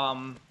get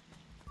the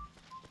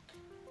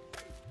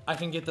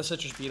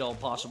citrus beetle,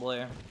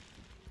 possibly.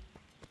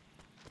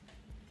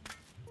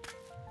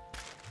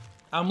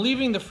 I'm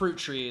leaving the fruit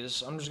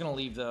trees. I'm just going to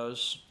leave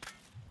those.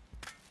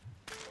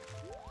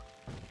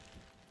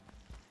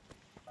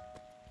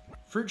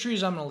 Fruit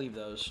trees, I'm gonna leave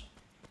those.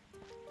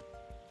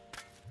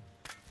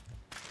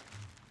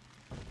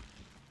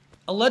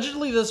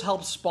 Allegedly, this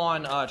helps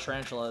spawn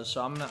tarantulas,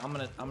 so I'm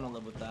gonna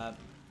live with that.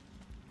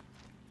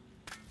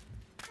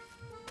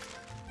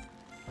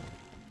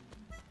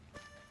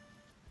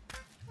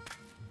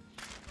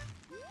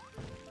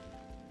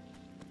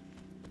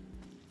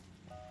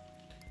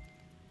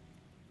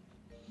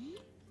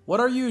 What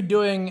are you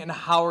doing and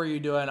how are you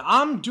doing?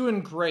 I'm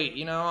doing great,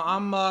 you know.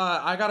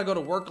 I gotta go to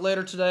work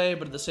later today,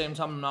 but at the same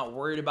time, I'm not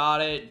worried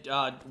about it.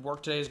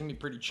 Work today is gonna be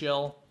pretty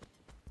chill.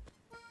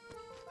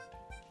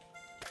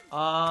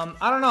 I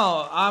don't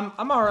know.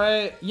 I'm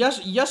alright.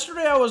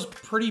 Yesterday I was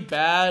pretty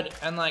bad,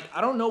 and like,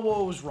 I don't know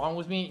what was wrong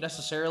with me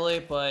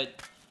necessarily, but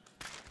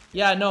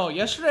yeah, no,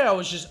 yesterday I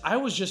was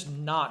just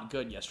not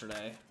good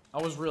yesterday.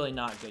 I was really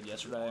not good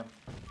yesterday.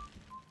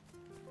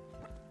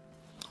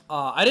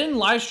 I didn't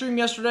live stream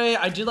yesterday.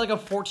 I did like a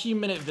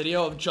 14-minute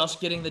video of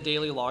just getting the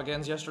daily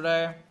logins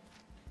yesterday.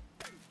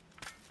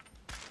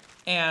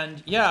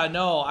 And yeah,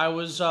 no, I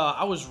was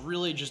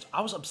really just,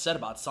 I was upset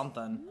about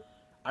something.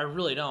 I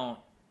really don't.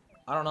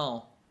 I don't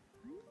know.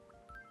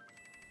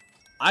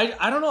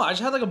 I don't know. I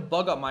just had like a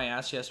bug up my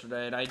ass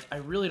yesterday, and I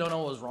really don't know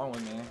what was wrong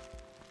with me.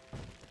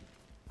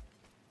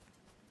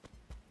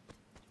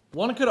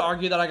 One could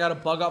argue that I got a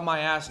bug up my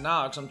ass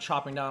now because I'm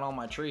chopping down all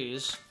my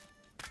trees.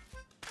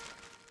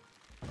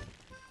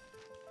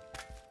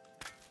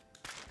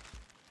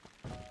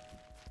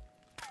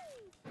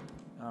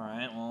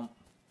 Alright, well.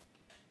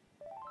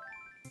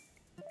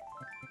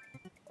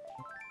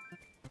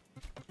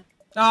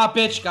 Ah,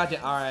 bitch,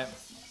 goddamn. Alright.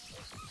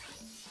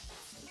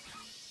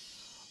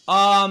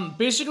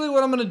 Basically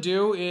what I'm gonna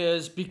do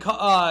is,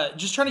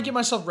 just trying to get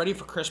myself ready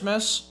for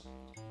Christmas.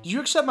 Did you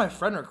accept my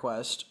friend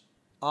request?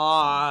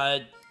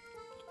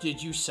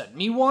 Did you send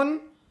me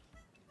one?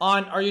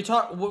 Are you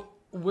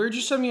where'd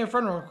you send me a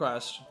friend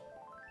request?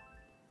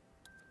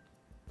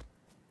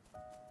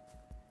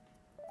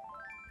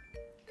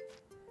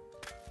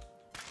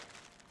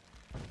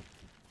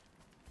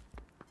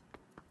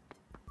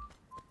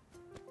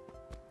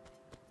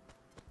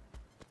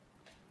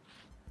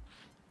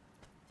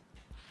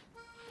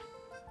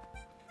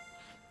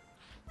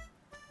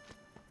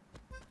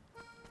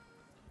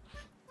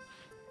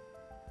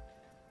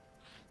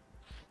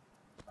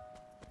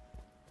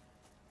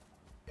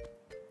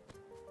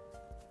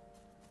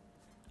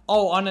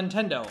 Oh, on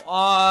Nintendo.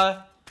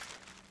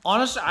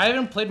 Honestly, I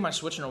haven't played my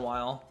Switch in a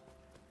while.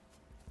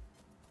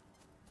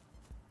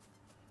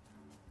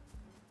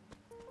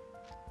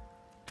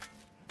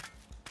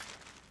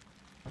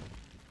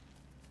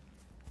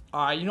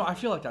 You know, I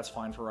feel like that's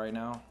fine for right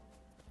now.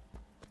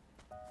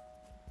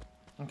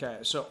 Okay,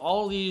 so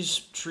all these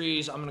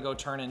trees I'm gonna go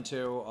turn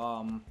into,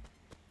 I'm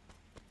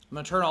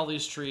gonna turn all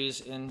these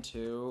trees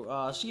into,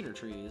 cedar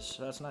trees.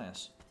 So that's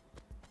nice.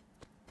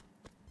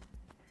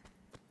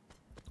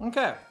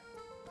 Okay.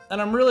 And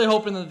I'm really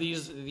hoping that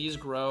these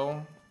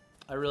grow.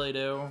 I really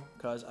do,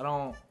 because I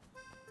don't...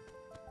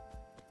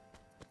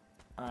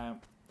 Alright.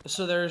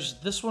 So there's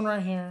this one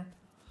right here.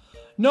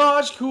 No,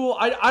 that's cool.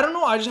 I don't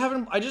know. I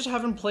just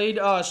haven't played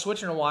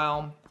Switch in a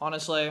while,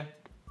 honestly.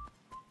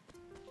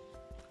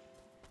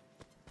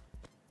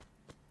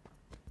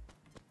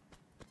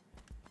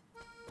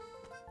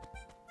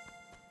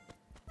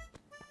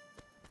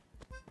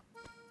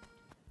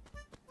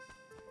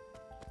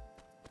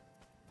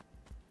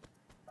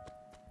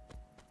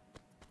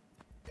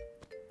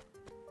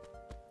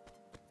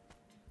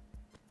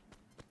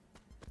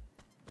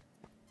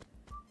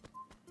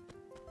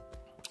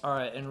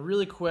 Alright, and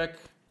really quick.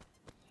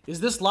 Is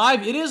this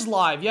live? It is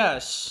live,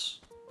 yes.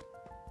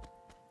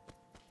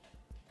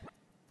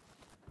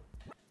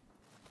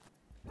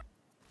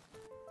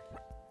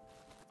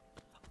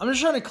 I'm just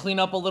trying to clean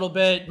up a little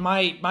bit.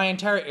 My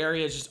entire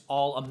area is just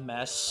all a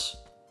mess.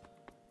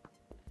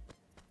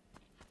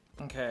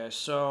 Okay,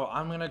 so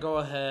I'm gonna go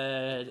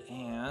ahead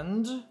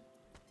and...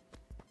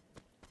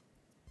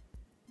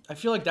 I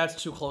feel like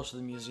that's too close to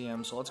the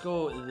museum, so let's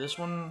go this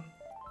one.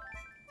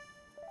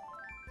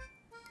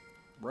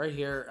 Right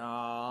here,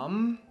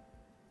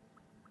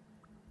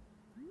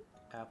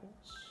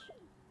 apples.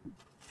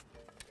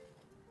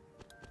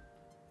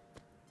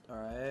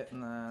 Alright,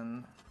 and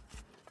then...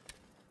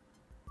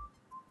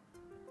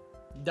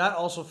 That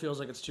also feels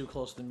like it's too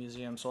close to the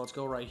museum, so let's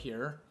go right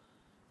here.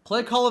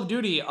 Play Call of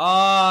Duty.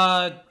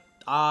 No,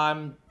 I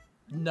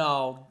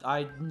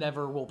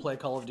never will play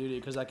Call of Duty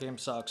because that game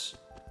sucks.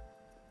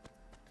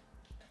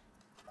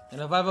 And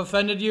if I've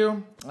offended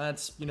you,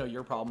 that's, you know,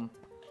 your problem.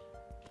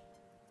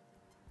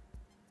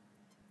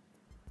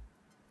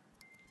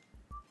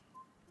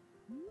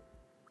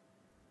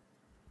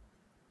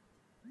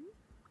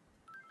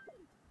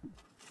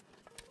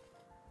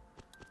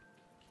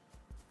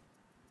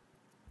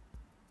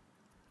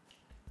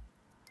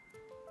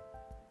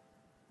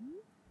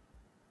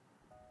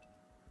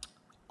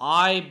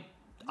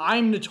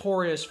 I'm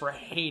notorious for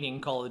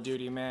hating Call of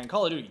Duty, man.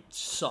 Call of Duty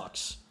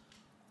sucks.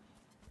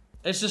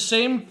 It's the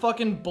same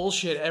fucking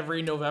bullshit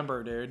every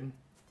November, dude.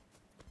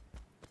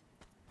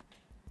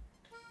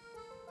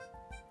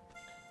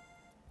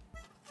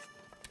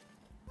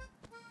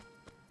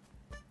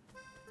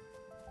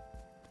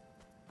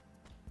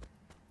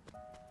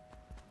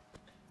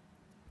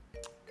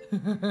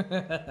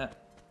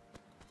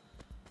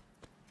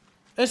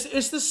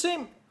 It's the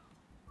same.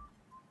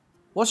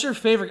 What's your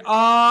favorite?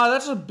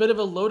 That's a bit of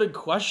a loaded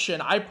question.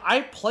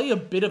 I play a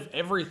bit of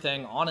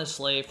everything,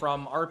 honestly,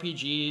 from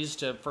RPGs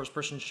to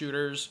first-person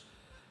shooters.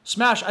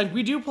 Smash,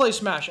 we do play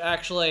Smash,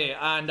 actually,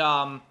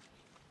 and,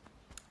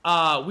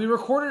 we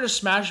recorded a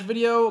Smash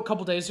video a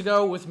couple days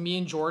ago with me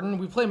and Jordan.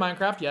 We play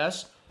Minecraft,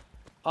 yes.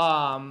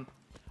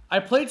 I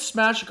played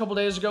Smash a couple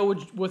days ago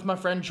with my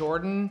friend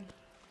Jordan,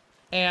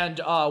 and,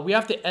 we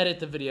have to edit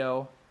the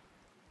video.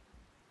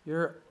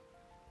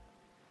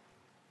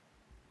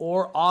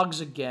 Or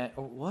Oggs again.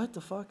 What the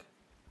fuck?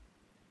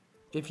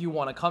 If you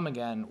want to come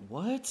again.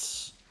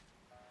 What?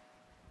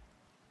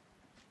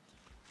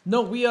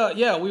 No,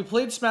 we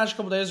played Smash a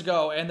couple days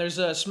ago, and there's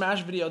a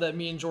Smash video that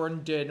me and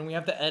Jordan did, and we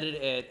have to edit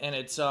it, and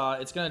it's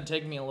gonna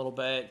take me a little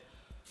bit,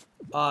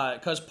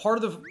 cause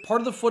part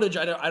of the footage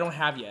I don't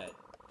have yet,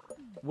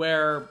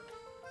 where,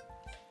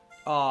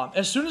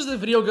 as soon as the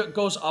video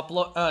goes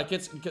upload,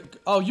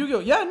 oh, Yu-Gi-Oh,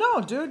 yeah, no,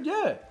 dude,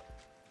 yeah,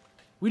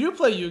 we do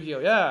play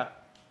Yu-Gi-Oh, yeah,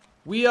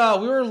 we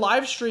were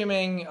live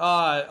streaming,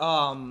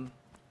 what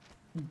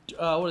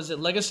is it,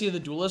 Legacy of the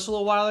Duelist a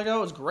little while ago.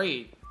 It was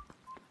great.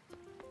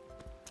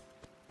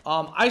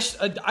 I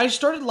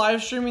started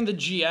live streaming the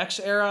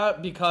GX era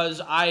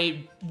because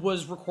I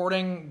was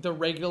recording the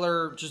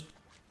regular, just,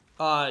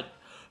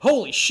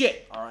 holy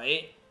shit,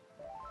 alright.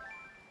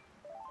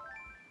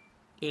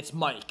 It's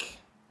Mike.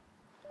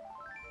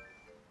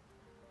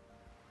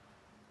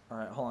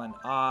 Alright, hold on.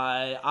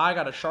 I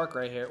got a shark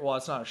right here. Well,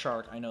 it's not a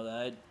shark, I know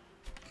that.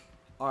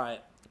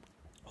 Alright.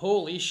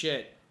 Holy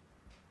shit.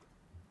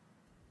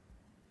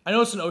 I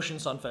know it's an ocean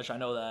sunfish, I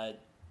know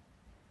that.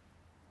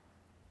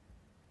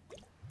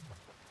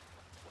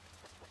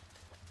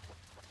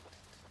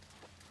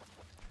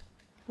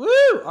 Woo!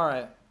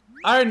 Alright.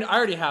 I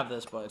already have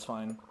this, but it's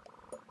fine.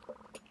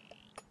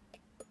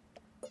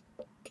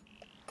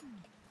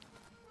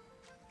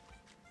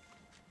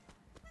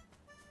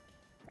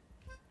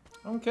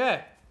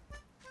 Okay.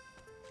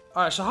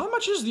 Alright, so how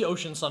much is the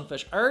ocean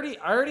sunfish? I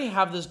already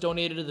have this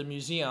donated to the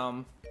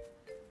museum.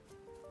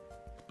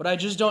 But I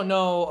just don't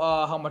know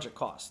how much it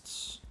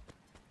costs.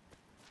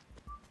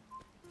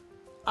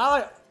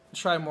 I'll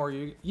try more.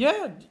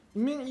 Yeah, I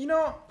mean, you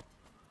know,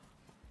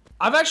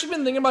 I've actually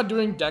been thinking about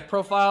doing deck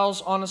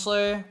profiles,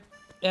 honestly.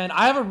 And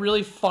I have a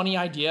really funny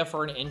idea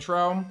for an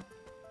intro.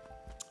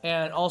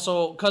 And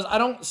also, because I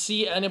don't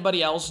see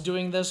anybody else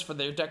doing this for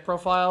their deck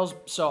profiles.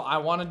 So I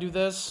want to do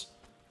this.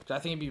 Because I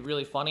think it'd be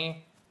really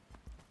funny.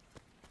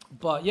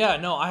 But yeah,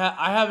 no,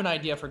 I have an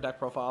idea for deck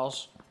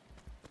profiles.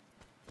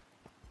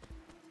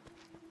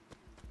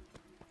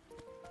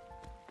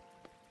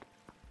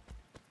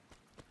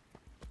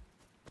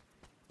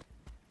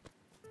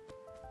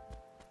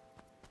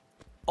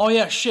 Oh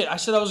yeah, shit, I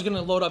said I was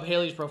gonna load up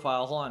Haley's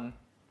profile, hold on.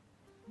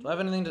 Do I have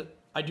anything to...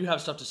 I do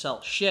have stuff to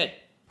sell, shit.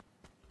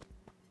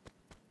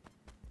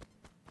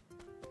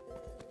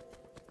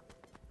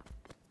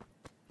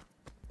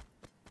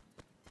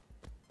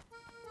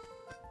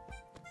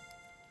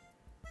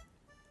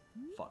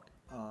 Fuck,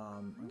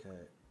 okay,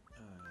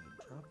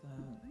 drop that.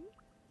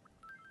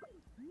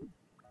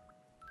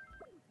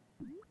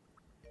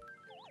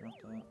 Drop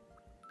that.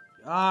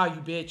 Ah,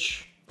 you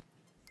bitch.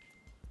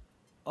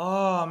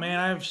 Oh, man,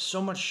 I have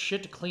so much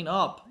shit to clean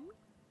up.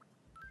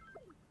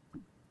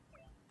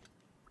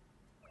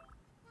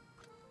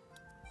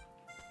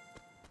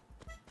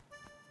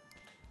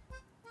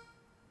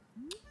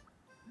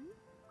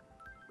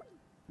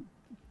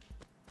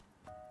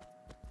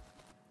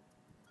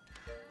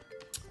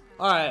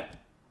 Alright.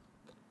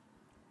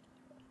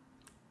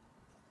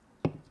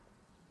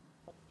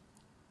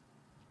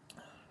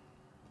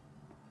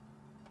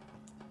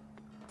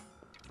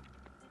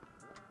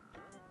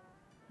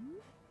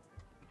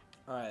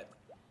 Alright.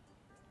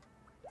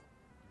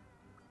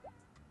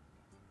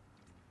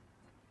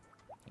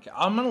 Okay,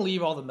 I'm gonna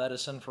leave all the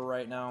medicine for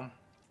right now.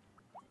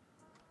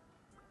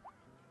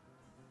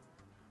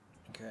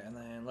 Okay, and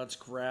then let's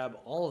grab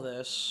all of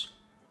this.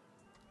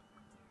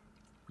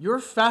 You're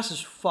fast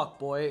as fuck,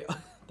 boy.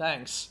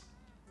 Thanks.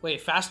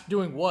 Wait, fast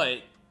doing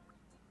what?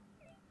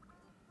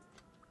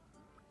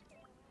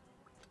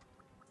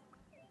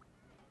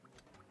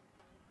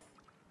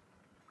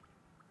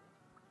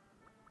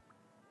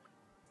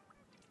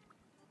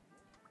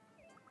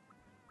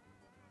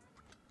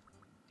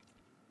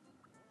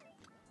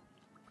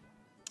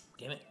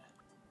 Damn it.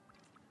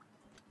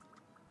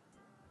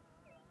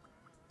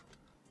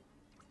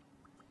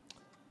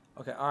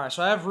 Okay, alright,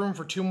 so I have room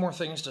for 2 more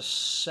things to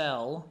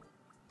sell.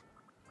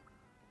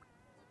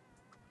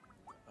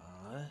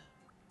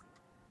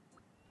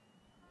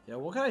 Yeah,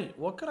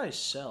 what could I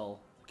sell?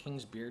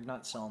 King's Beard,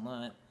 not selling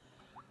that.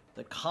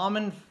 The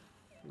common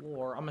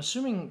floor. I'm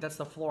assuming that's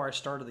the floor I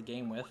started the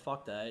game with.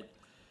 Fuck that.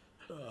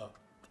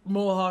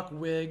 Mohawk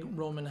wig,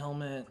 Roman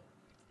helmet.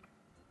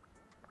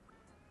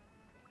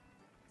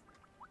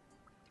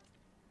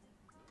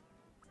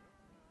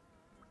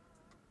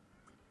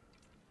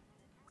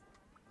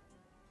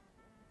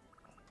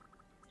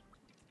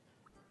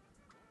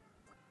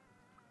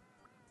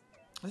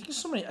 I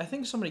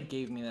think somebody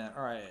gave me that.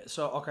 All right,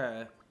 so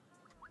okay.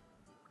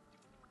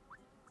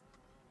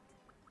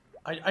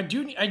 I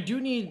do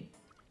need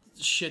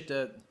shit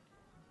that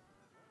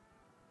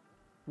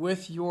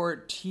with your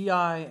TI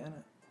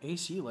and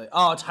AC leg.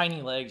 Oh,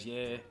 tiny legs,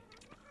 yeah.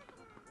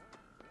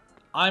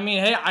 I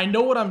mean, hey, I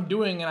know what I'm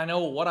doing and I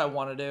know what I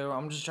want to do.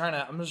 I'm just trying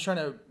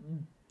to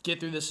get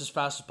through this as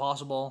fast as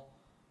possible.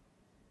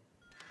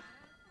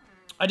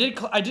 I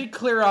did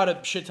clear out a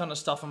shit ton of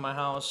stuff in my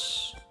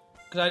house.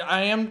 Cause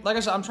I am, like I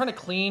said, I'm trying to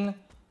clean.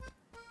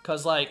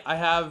 Cause like I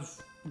have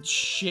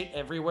shit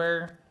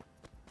everywhere.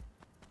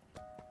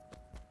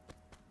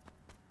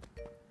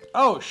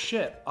 Oh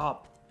shit.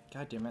 Oh,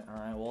 god damn it.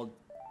 Alright, well.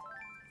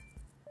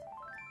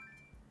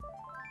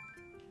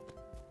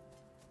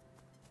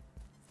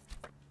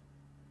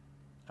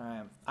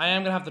 Alright. I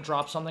am gonna have to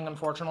drop something,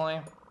 unfortunately.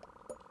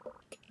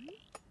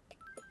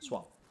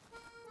 Swap.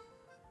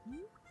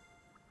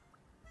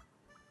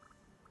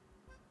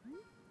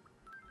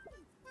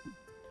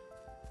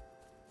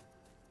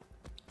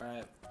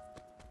 Alright.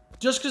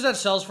 Just because that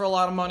sells for a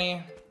lot of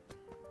money.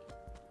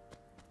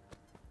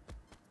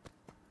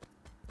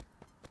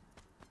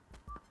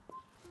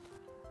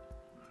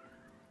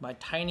 My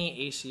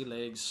tiny AC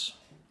legs.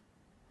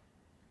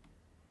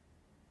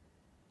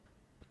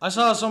 I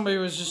saw somebody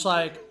who was just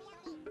like,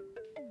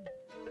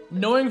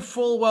 knowing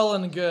full well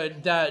and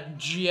good that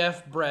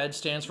GF bread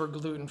stands for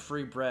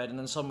gluten-free bread, and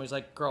then somebody's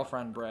like,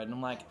 girlfriend bread, and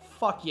I'm like,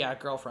 fuck yeah,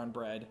 girlfriend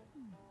bread.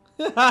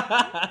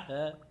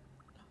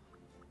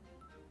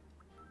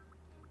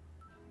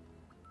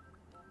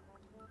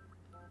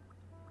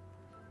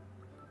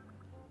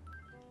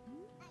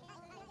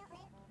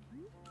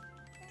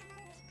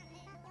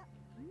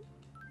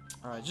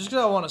 Alright, just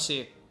because I want to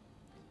see.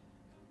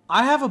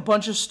 I have a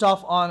bunch of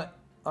stuff on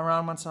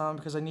around my town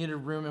because I needed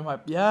room in my...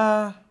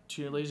 Yeah,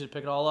 too lazy to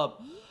pick it all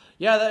up.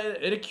 Yeah,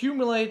 it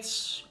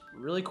accumulates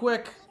really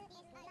quick.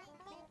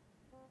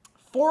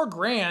 4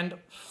 grand?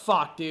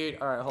 Fuck, dude.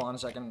 Alright, hold on a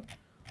second.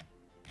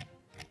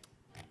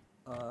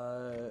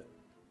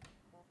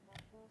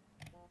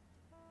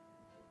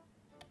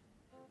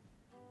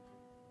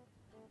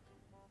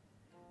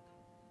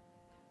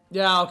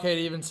 Yeah, okay,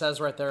 it even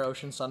says right there,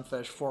 ocean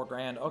sunfish, 4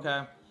 grand.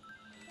 Okay.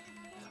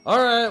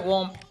 Alright,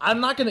 well, I'm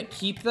not gonna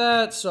keep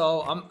that,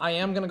 so I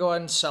am gonna go ahead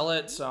and sell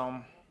it,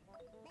 so...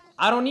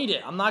 I don't need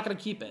it. I'm not gonna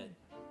keep it.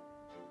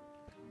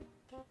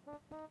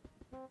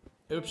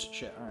 Oops,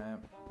 shit, alright.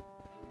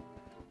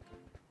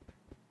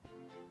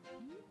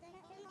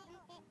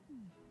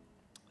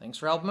 Thanks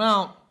for helping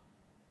out.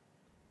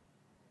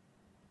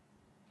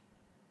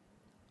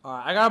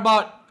 Alright, I got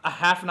about a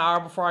half an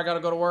hour before I gotta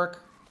go to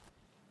work.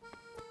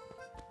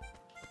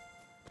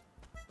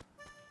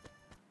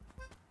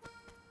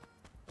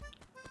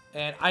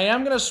 And I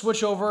am going to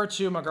switch over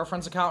to my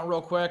girlfriend's account real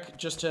quick,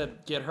 just to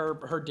get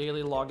her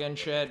daily login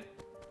shit.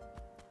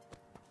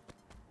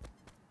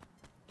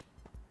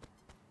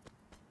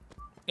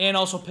 And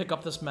also pick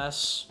up this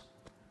mess.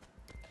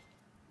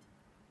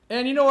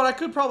 And you know what? I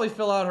could probably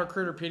fill out her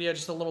Critterpedia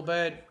just a little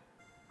bit.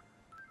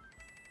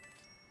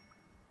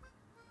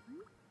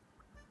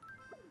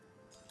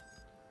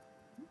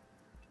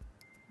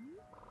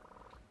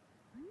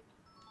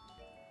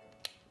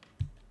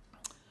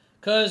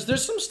 Because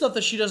there's some stuff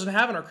that she doesn't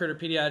have in her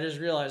Critterpedia, I just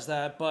realized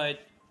that, but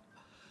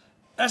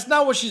that's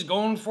not what she's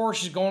going for.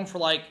 She's going for,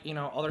 like, you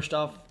know, other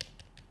stuff.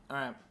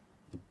 Alright.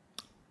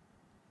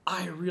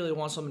 I really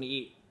want something to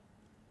eat.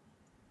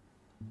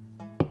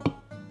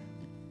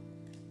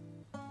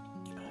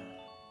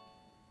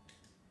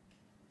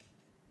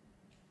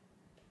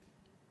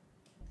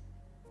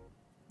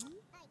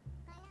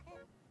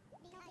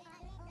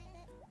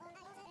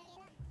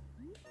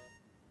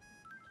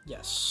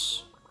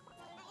 Yes.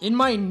 In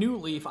my new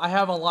leaf, I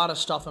have a lot of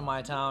stuff in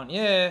my town.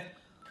 Yeah.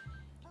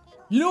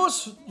 You know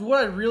what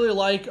I really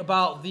like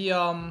about the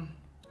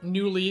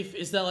new leaf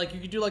is that, like,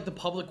 you could do, like, the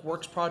public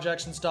works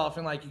projects and stuff,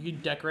 and, like, you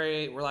could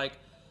decorate where, like,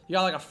 you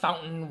got, like, a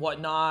fountain and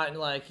whatnot, and,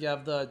 like, you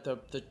have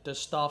the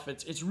stuff.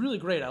 It's really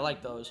great. I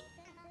like those.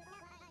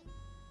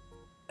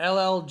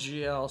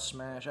 LLGL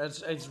Smash.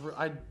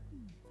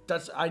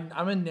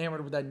 I'm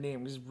enamored with that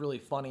name. It's really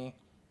funny.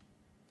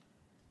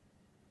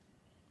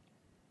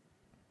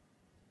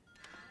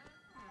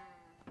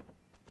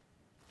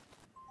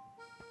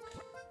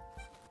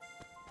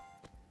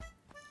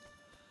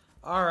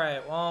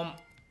 Alright, well,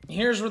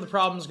 here's where the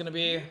problem's gonna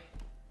be.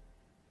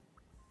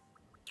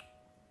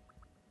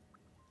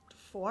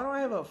 Why do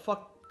I have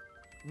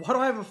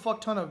a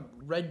fuck ton of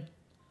red...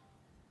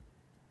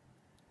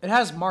 It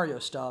has Mario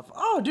stuff.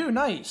 Oh, dude,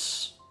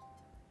 nice.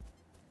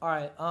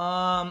 Alright,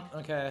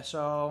 okay,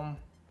 so...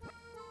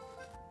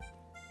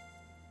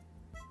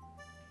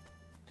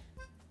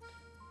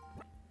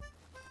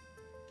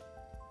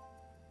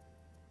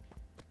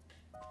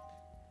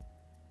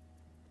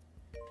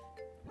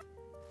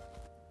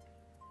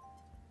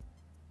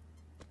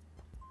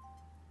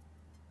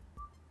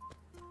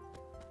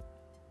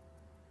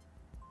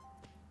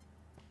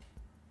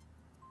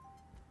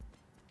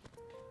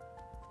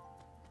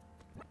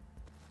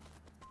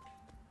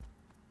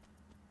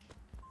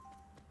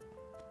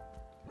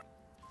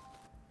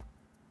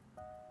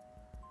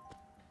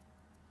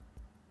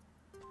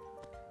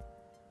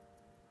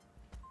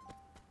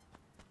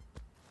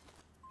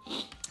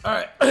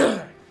 Alright.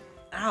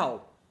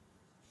 Ow.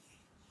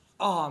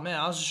 Oh man,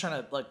 I was just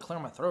trying to like clear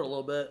my throat a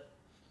little bit.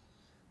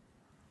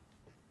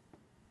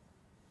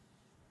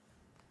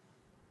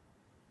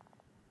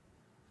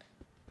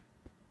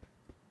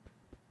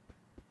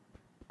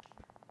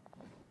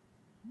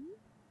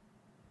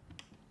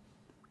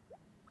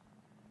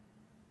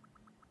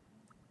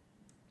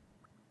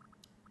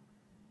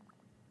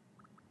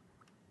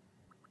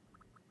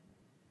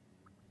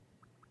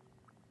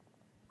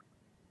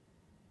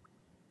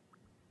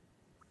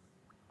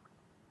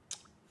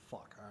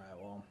 Fuck, alright,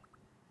 well.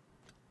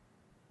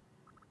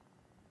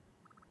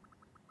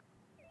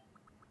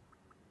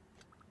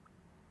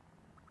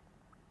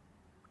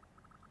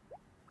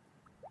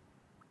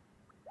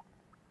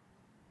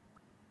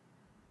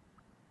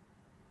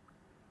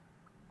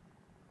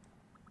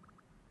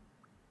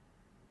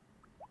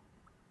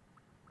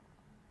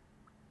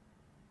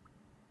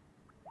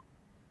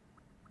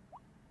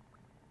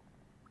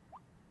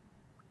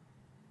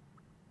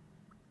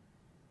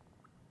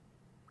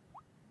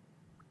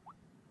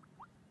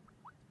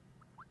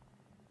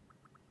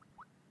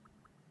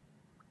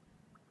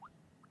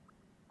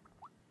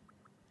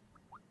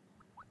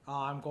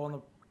 I'm going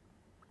to...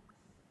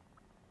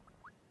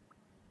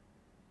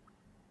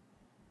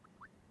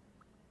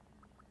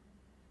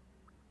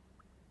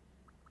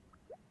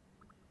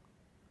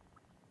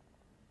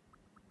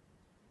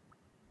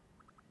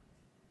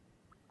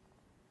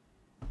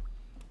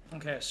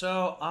 Okay,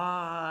 so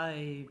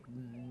I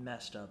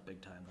messed up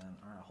big time then.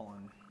 Alright, hold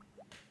on.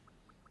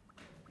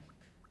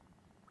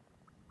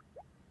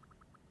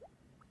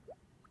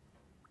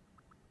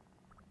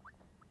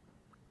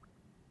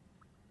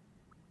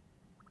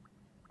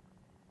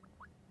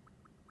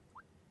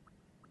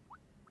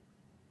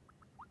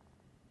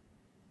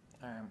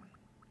 Alright.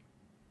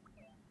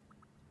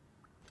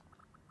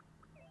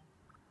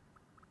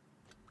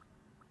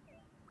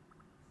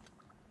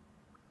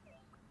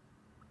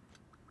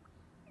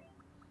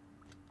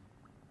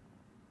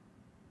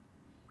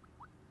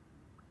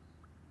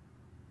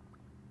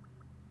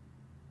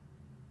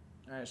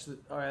 Alright, so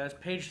alright, that's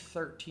page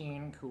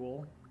 13,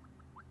 cool.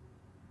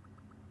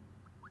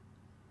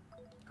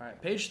 Alright,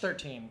 page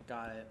 13,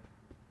 got it.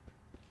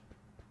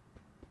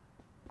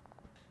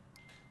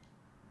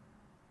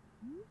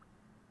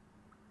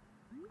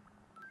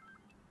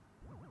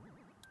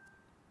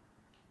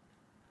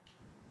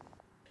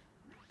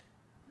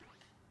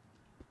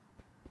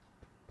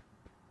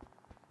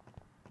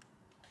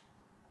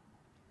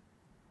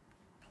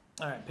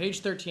 Alright, page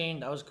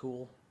 13, that was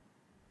cool.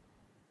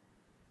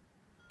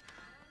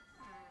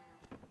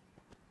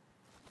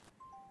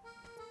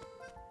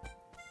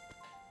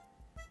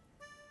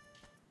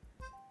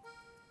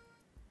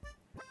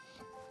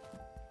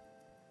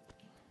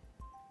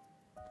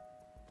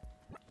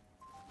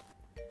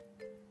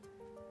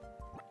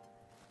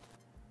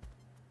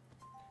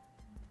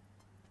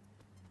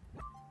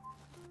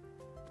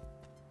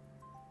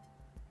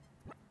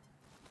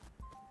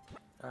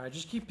 Alright,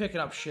 just keep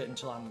picking up shit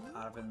until I'm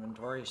out of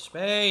inventory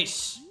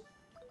space.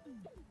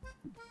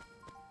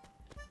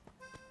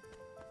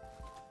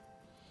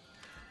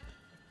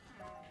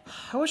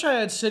 I wish I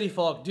had City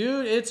Folk.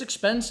 Dude, it's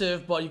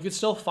expensive, but you could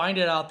still find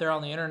it out there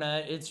on the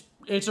internet.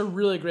 It's a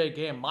really great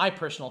game. My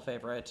personal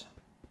favorite.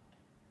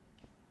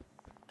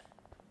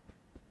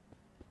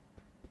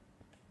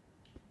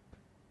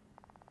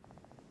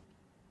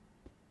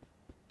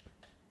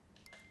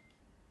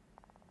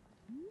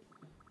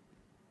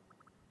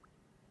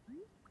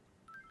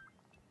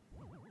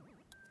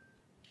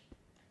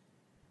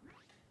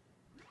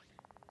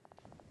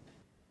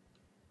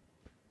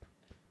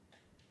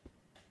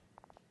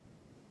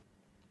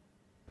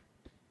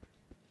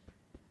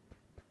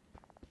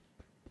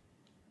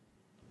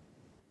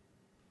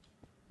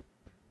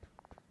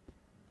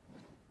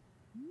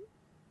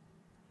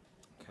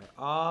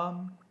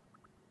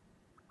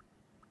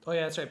 Oh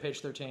yeah, that's right,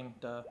 page 13.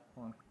 Duh.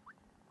 Hold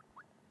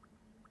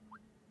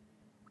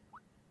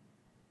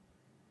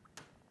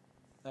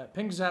on.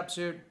 Pink zap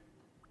suit.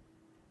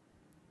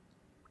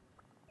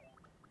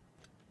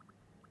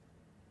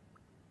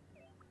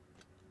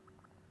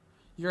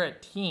 You're a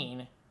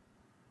teen.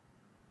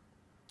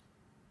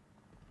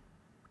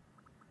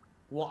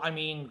 Well, I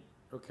mean,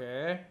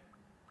 okay.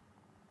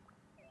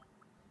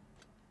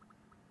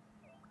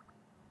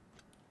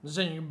 This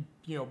isn't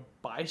you know,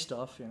 buy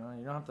stuff, you know,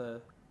 you don't have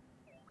to...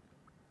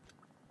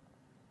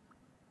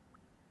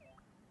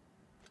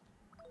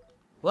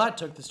 Well, that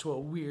took this to a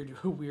weird,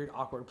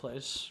 awkward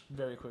place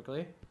very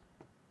quickly.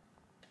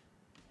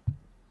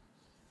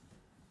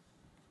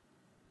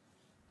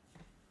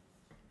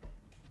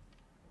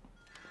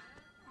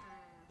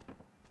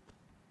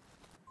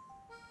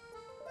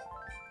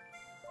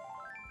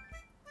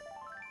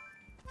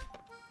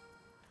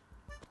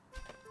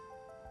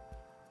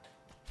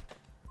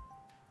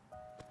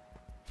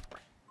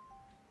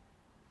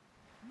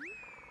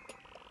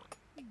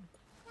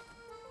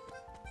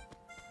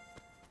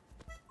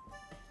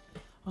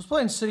 I was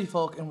playing City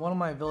Folk and one of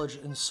my village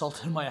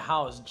insulted my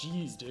house.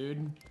 Jeez,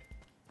 dude.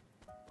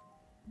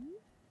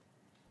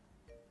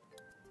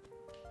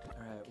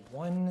 Alright,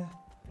 one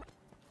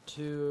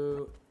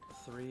 2,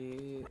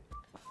 3,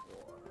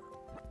 4,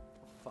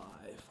 5.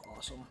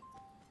 Awesome.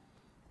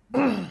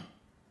 I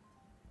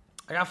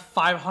got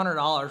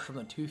 $500 from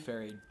the Tooth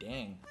Fairy.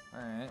 Dang.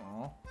 Alright,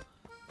 well.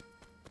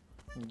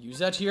 Use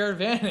that to your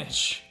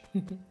advantage.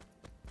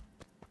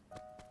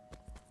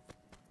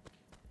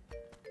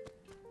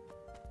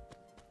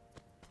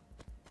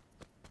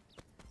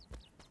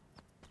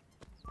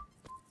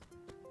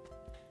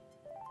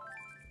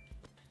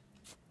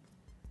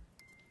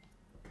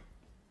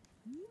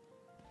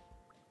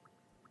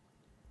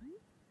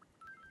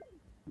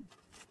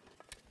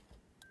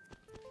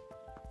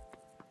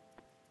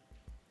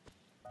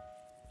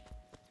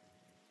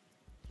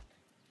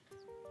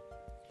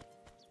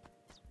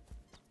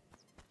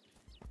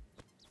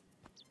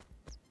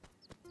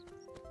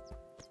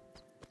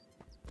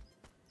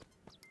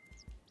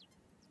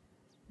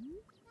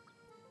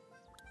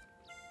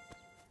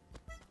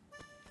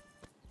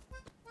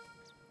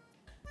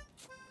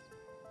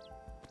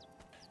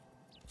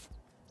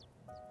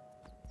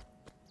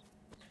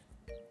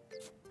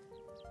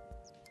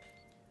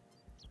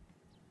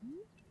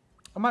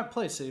 I might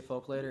play City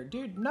Folk later.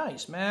 Dude,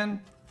 nice,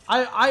 man.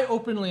 I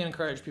openly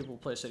encourage people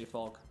to play City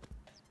Folk.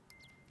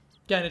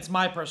 Again, it's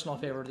my personal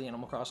favorite of the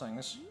Animal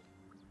Crossings.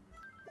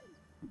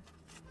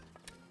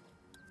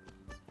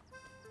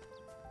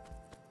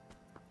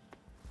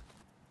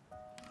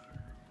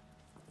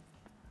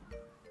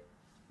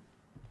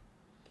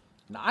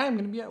 And I am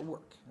going to be at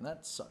work, and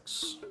that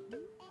sucks.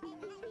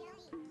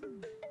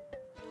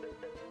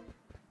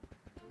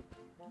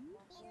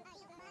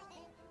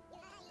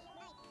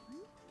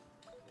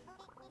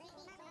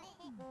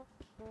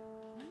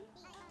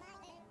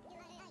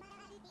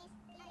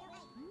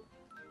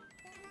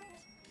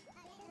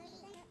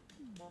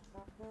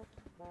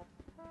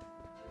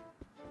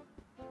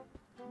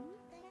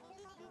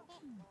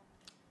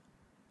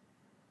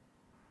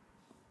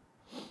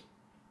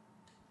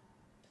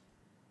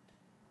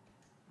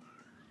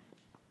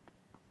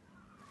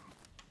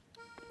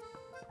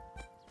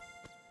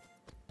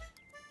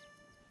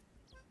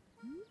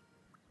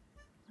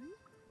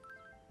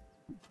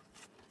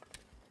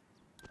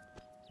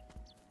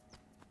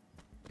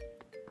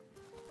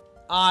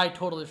 I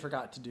totally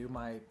forgot to do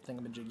my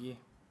thingamajiggy.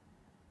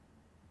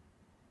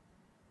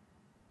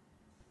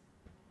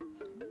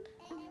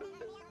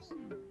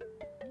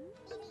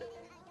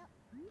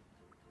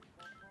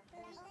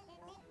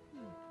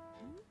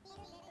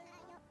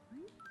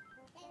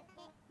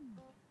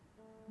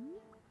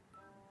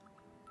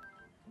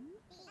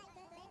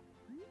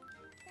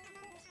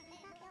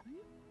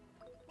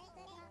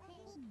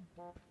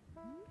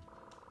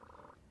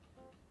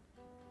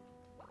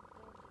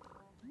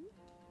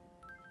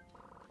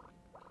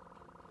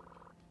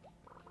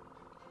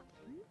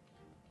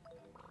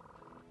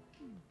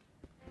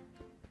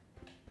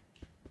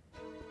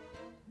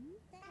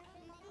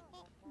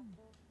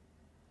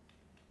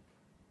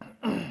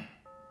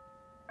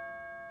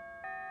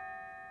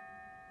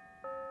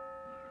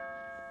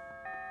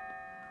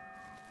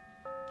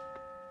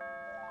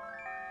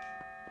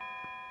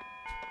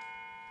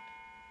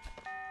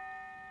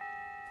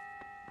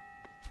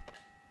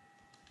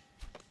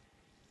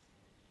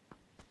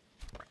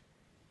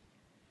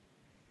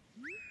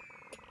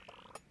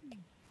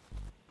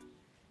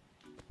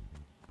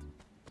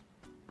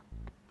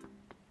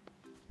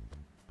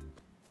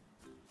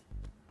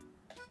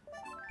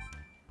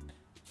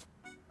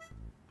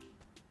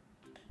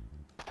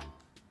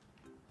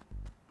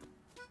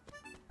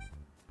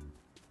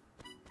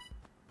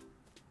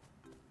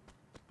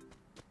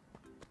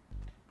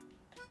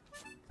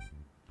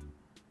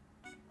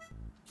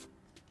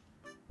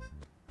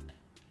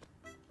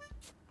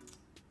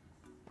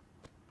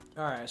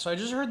 Alright, so I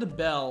just heard the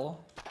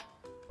bell,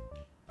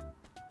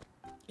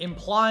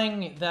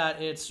 implying that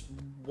it's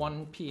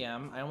 1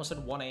 p.m. I almost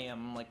said 1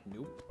 a.m. I'm like,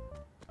 nope.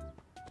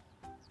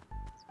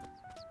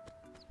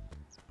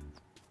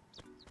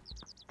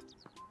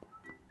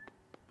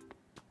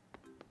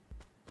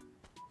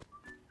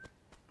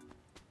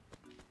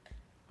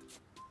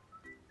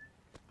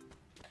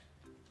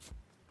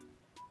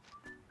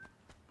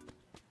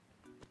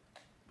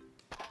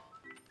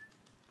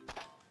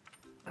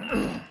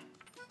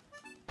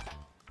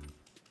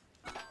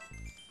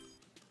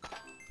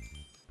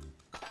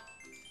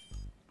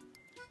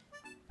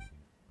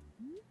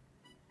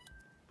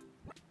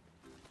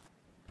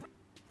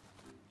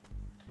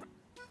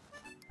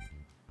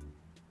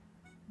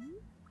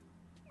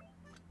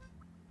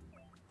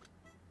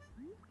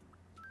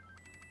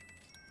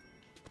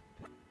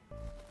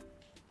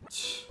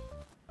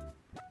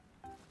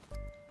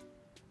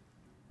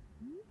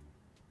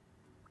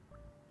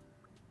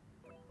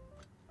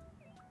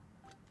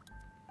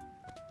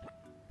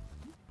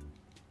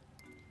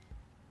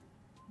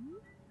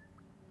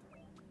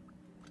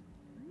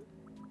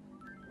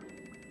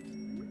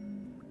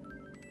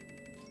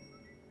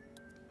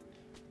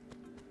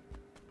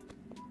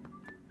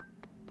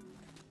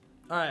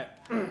 Alright,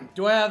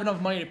 do I have enough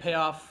money to pay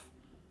off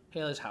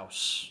Haley's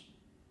house?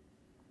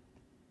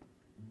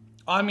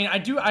 I mean,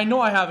 I know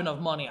I have enough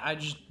money,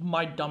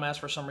 my dumbass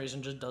for some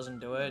reason just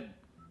doesn't do it.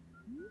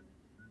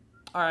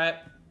 Alright.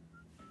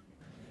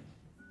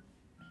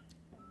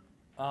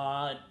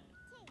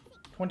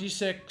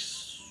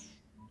 26.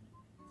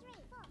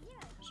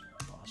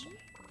 Awesome.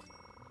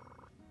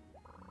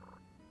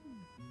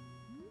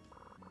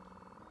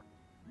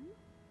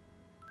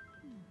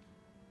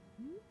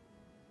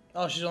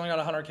 Oh, she's only got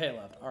 100k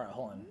left. Alright,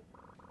 hold on.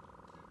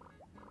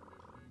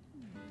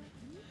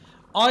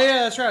 Oh yeah,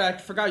 that's right. I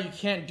forgot you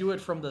can't do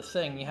it from the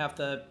thing. You have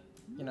to,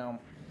 you know,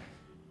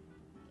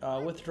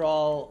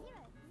 withdraw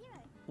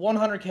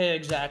 100k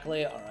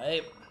exactly.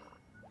 Alright.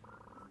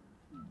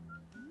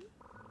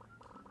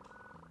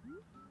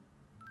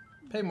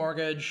 Pay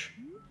mortgage.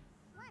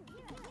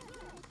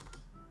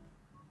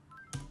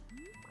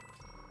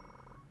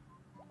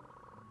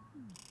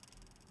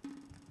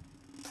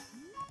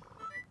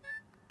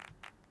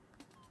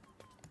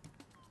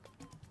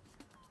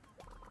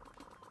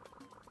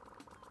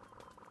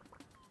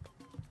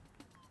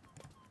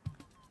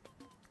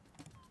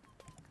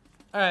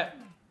 Alright.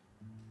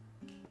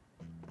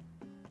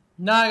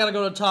 Now I gotta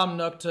go to Tom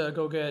Nook to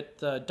go get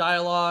the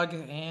dialogue,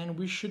 and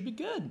we should be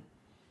good.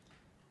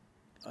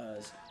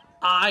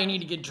 I need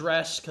to get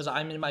dressed because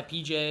I'm in my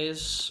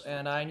PJs,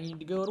 and I need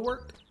to go to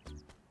work.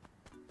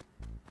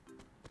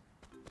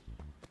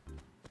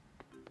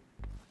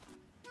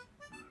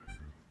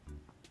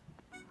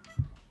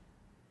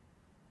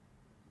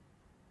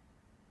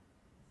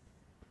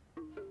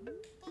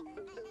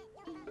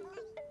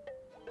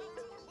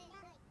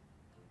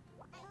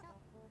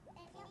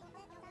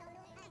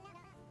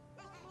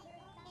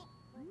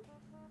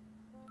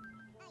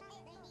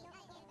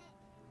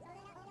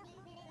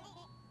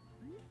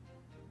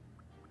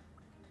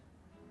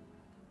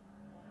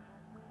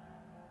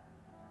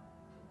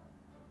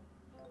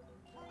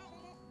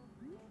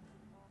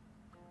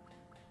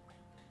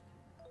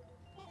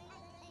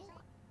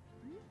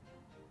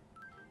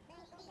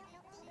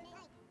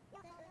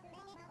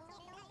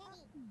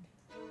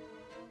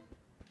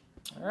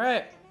 All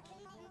right.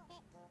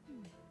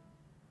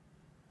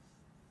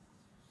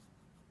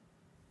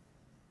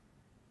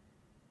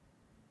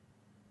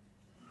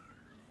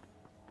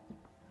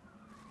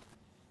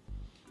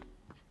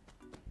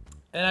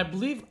 And I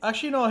believe,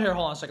 actually, no, here,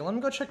 hold on a second. Let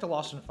me go check the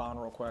Lost and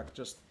Found real quick,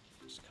 just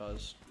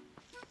because.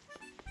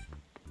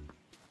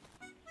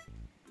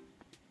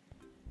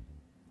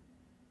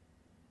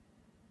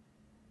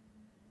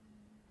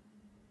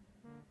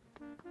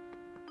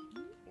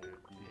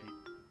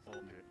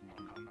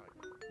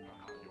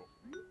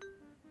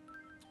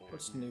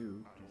 What's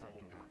new?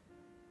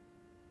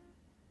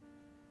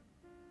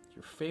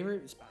 Your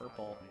favorite is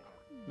purple.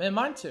 Man,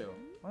 mine too.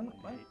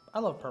 I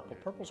love purple.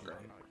 Purple's great.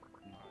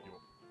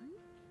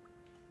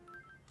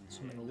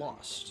 Something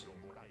lost.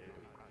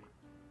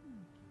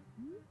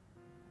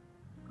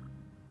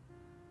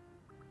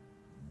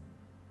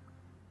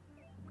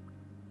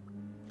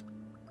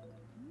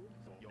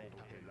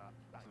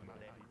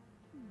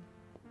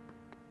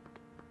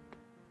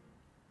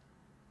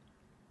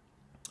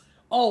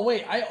 Oh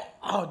wait,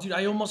 oh dude,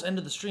 I almost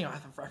ended the stream.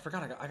 I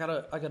forgot. I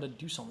gotta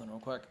do something real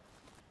quick.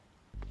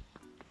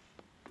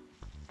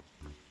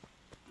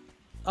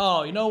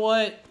 Oh, you know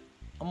what?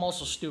 I'm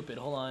also stupid.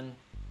 Hold on.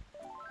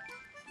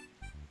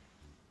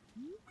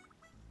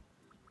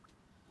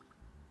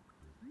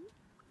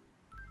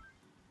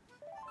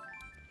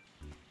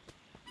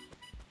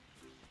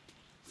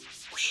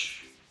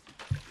 Whoosh.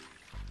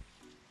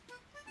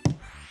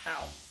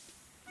 Ow.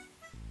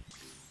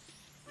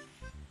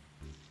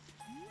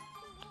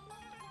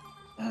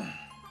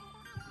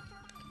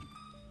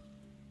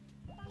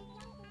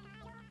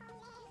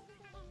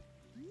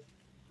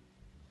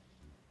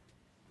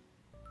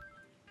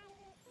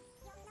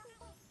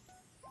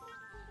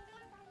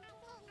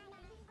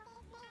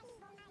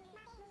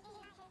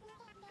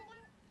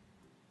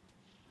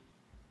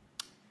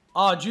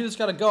 Oh, Judith's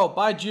gotta go.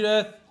 Bye,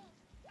 Judith.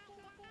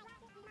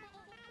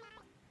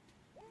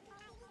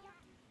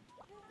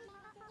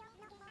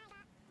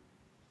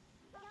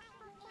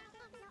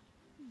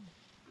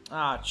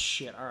 Ah,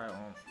 shit. All right,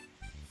 well.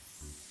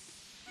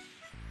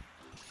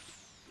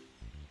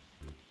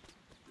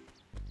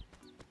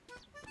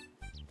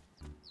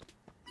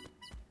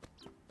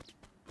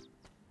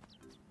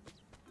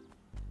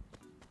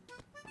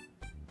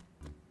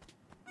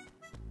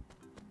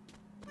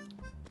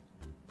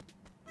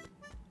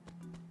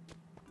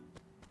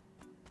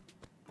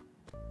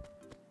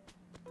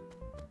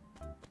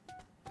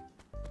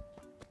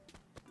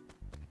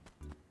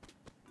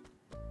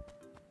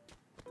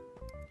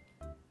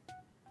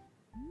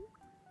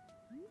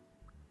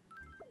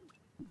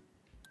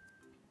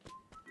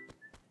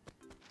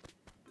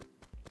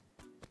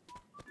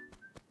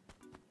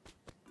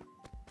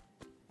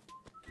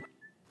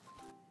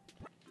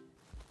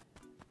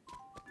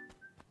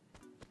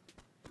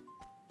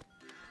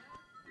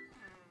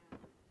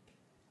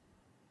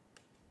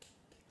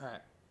 All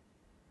right.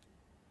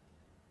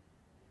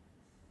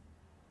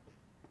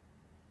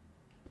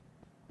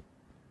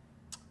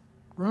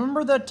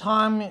 Remember that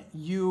time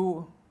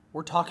you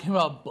were talking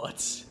about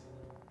butts?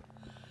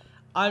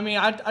 I mean,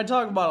 I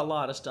talk about a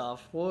lot of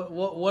stuff.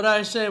 What did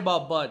I say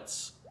about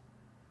butts?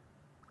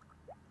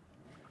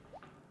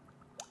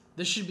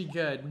 This should be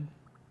good.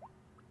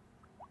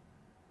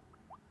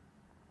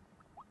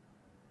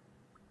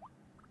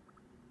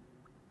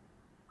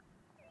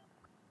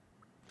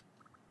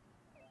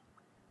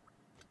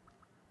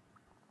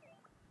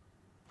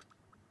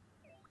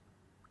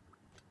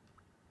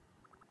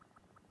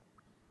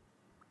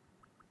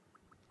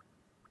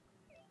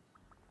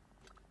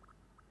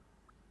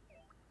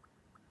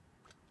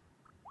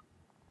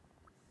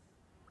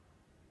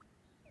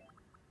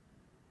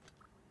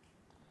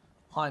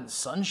 On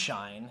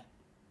Sunshine?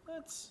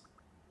 That's...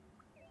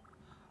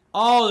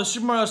 Oh, the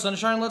Super Mario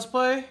Sunshine Let's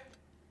Play?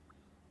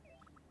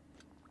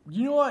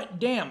 You know what?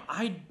 Damn,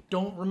 I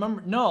don't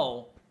remember.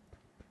 No.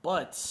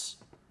 Butts.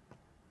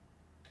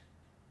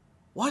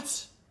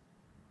 What?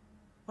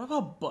 What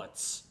about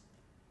butts?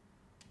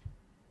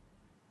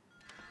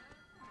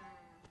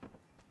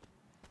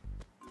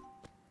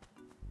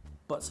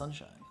 Butt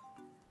Sunshine.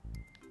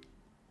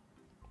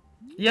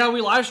 Yeah,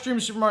 we live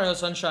streamed Super Mario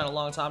Sunshine a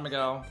long time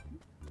ago.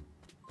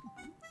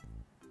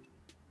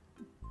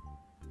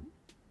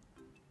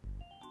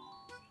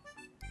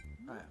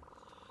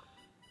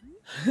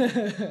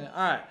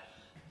 Alright.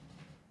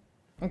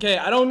 Okay,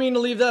 I don't mean to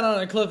leave that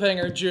on a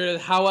cliffhanger,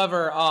 Judith.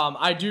 However,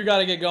 I do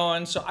gotta get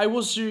going. So I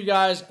will see you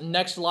guys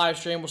next live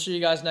stream. We'll see you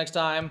guys next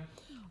time.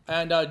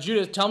 And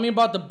Judith, tell me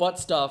about the butt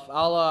stuff.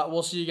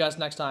 We'll see you guys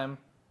next time.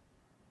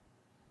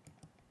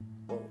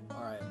 Whoa,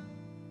 alright.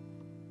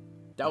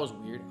 That was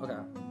weird. Okay.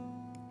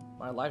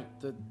 My life,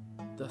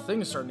 the thing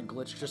is starting to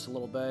glitch just a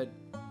little bit.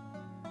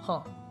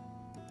 Huh.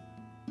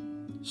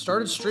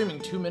 Started streaming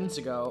 2 minutes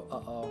ago.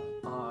 Uh-oh.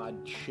 Ah,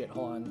 shit,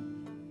 hold on.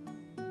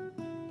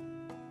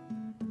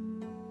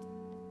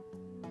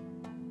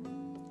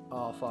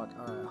 Oh, fuck.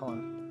 Alright, hold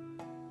on.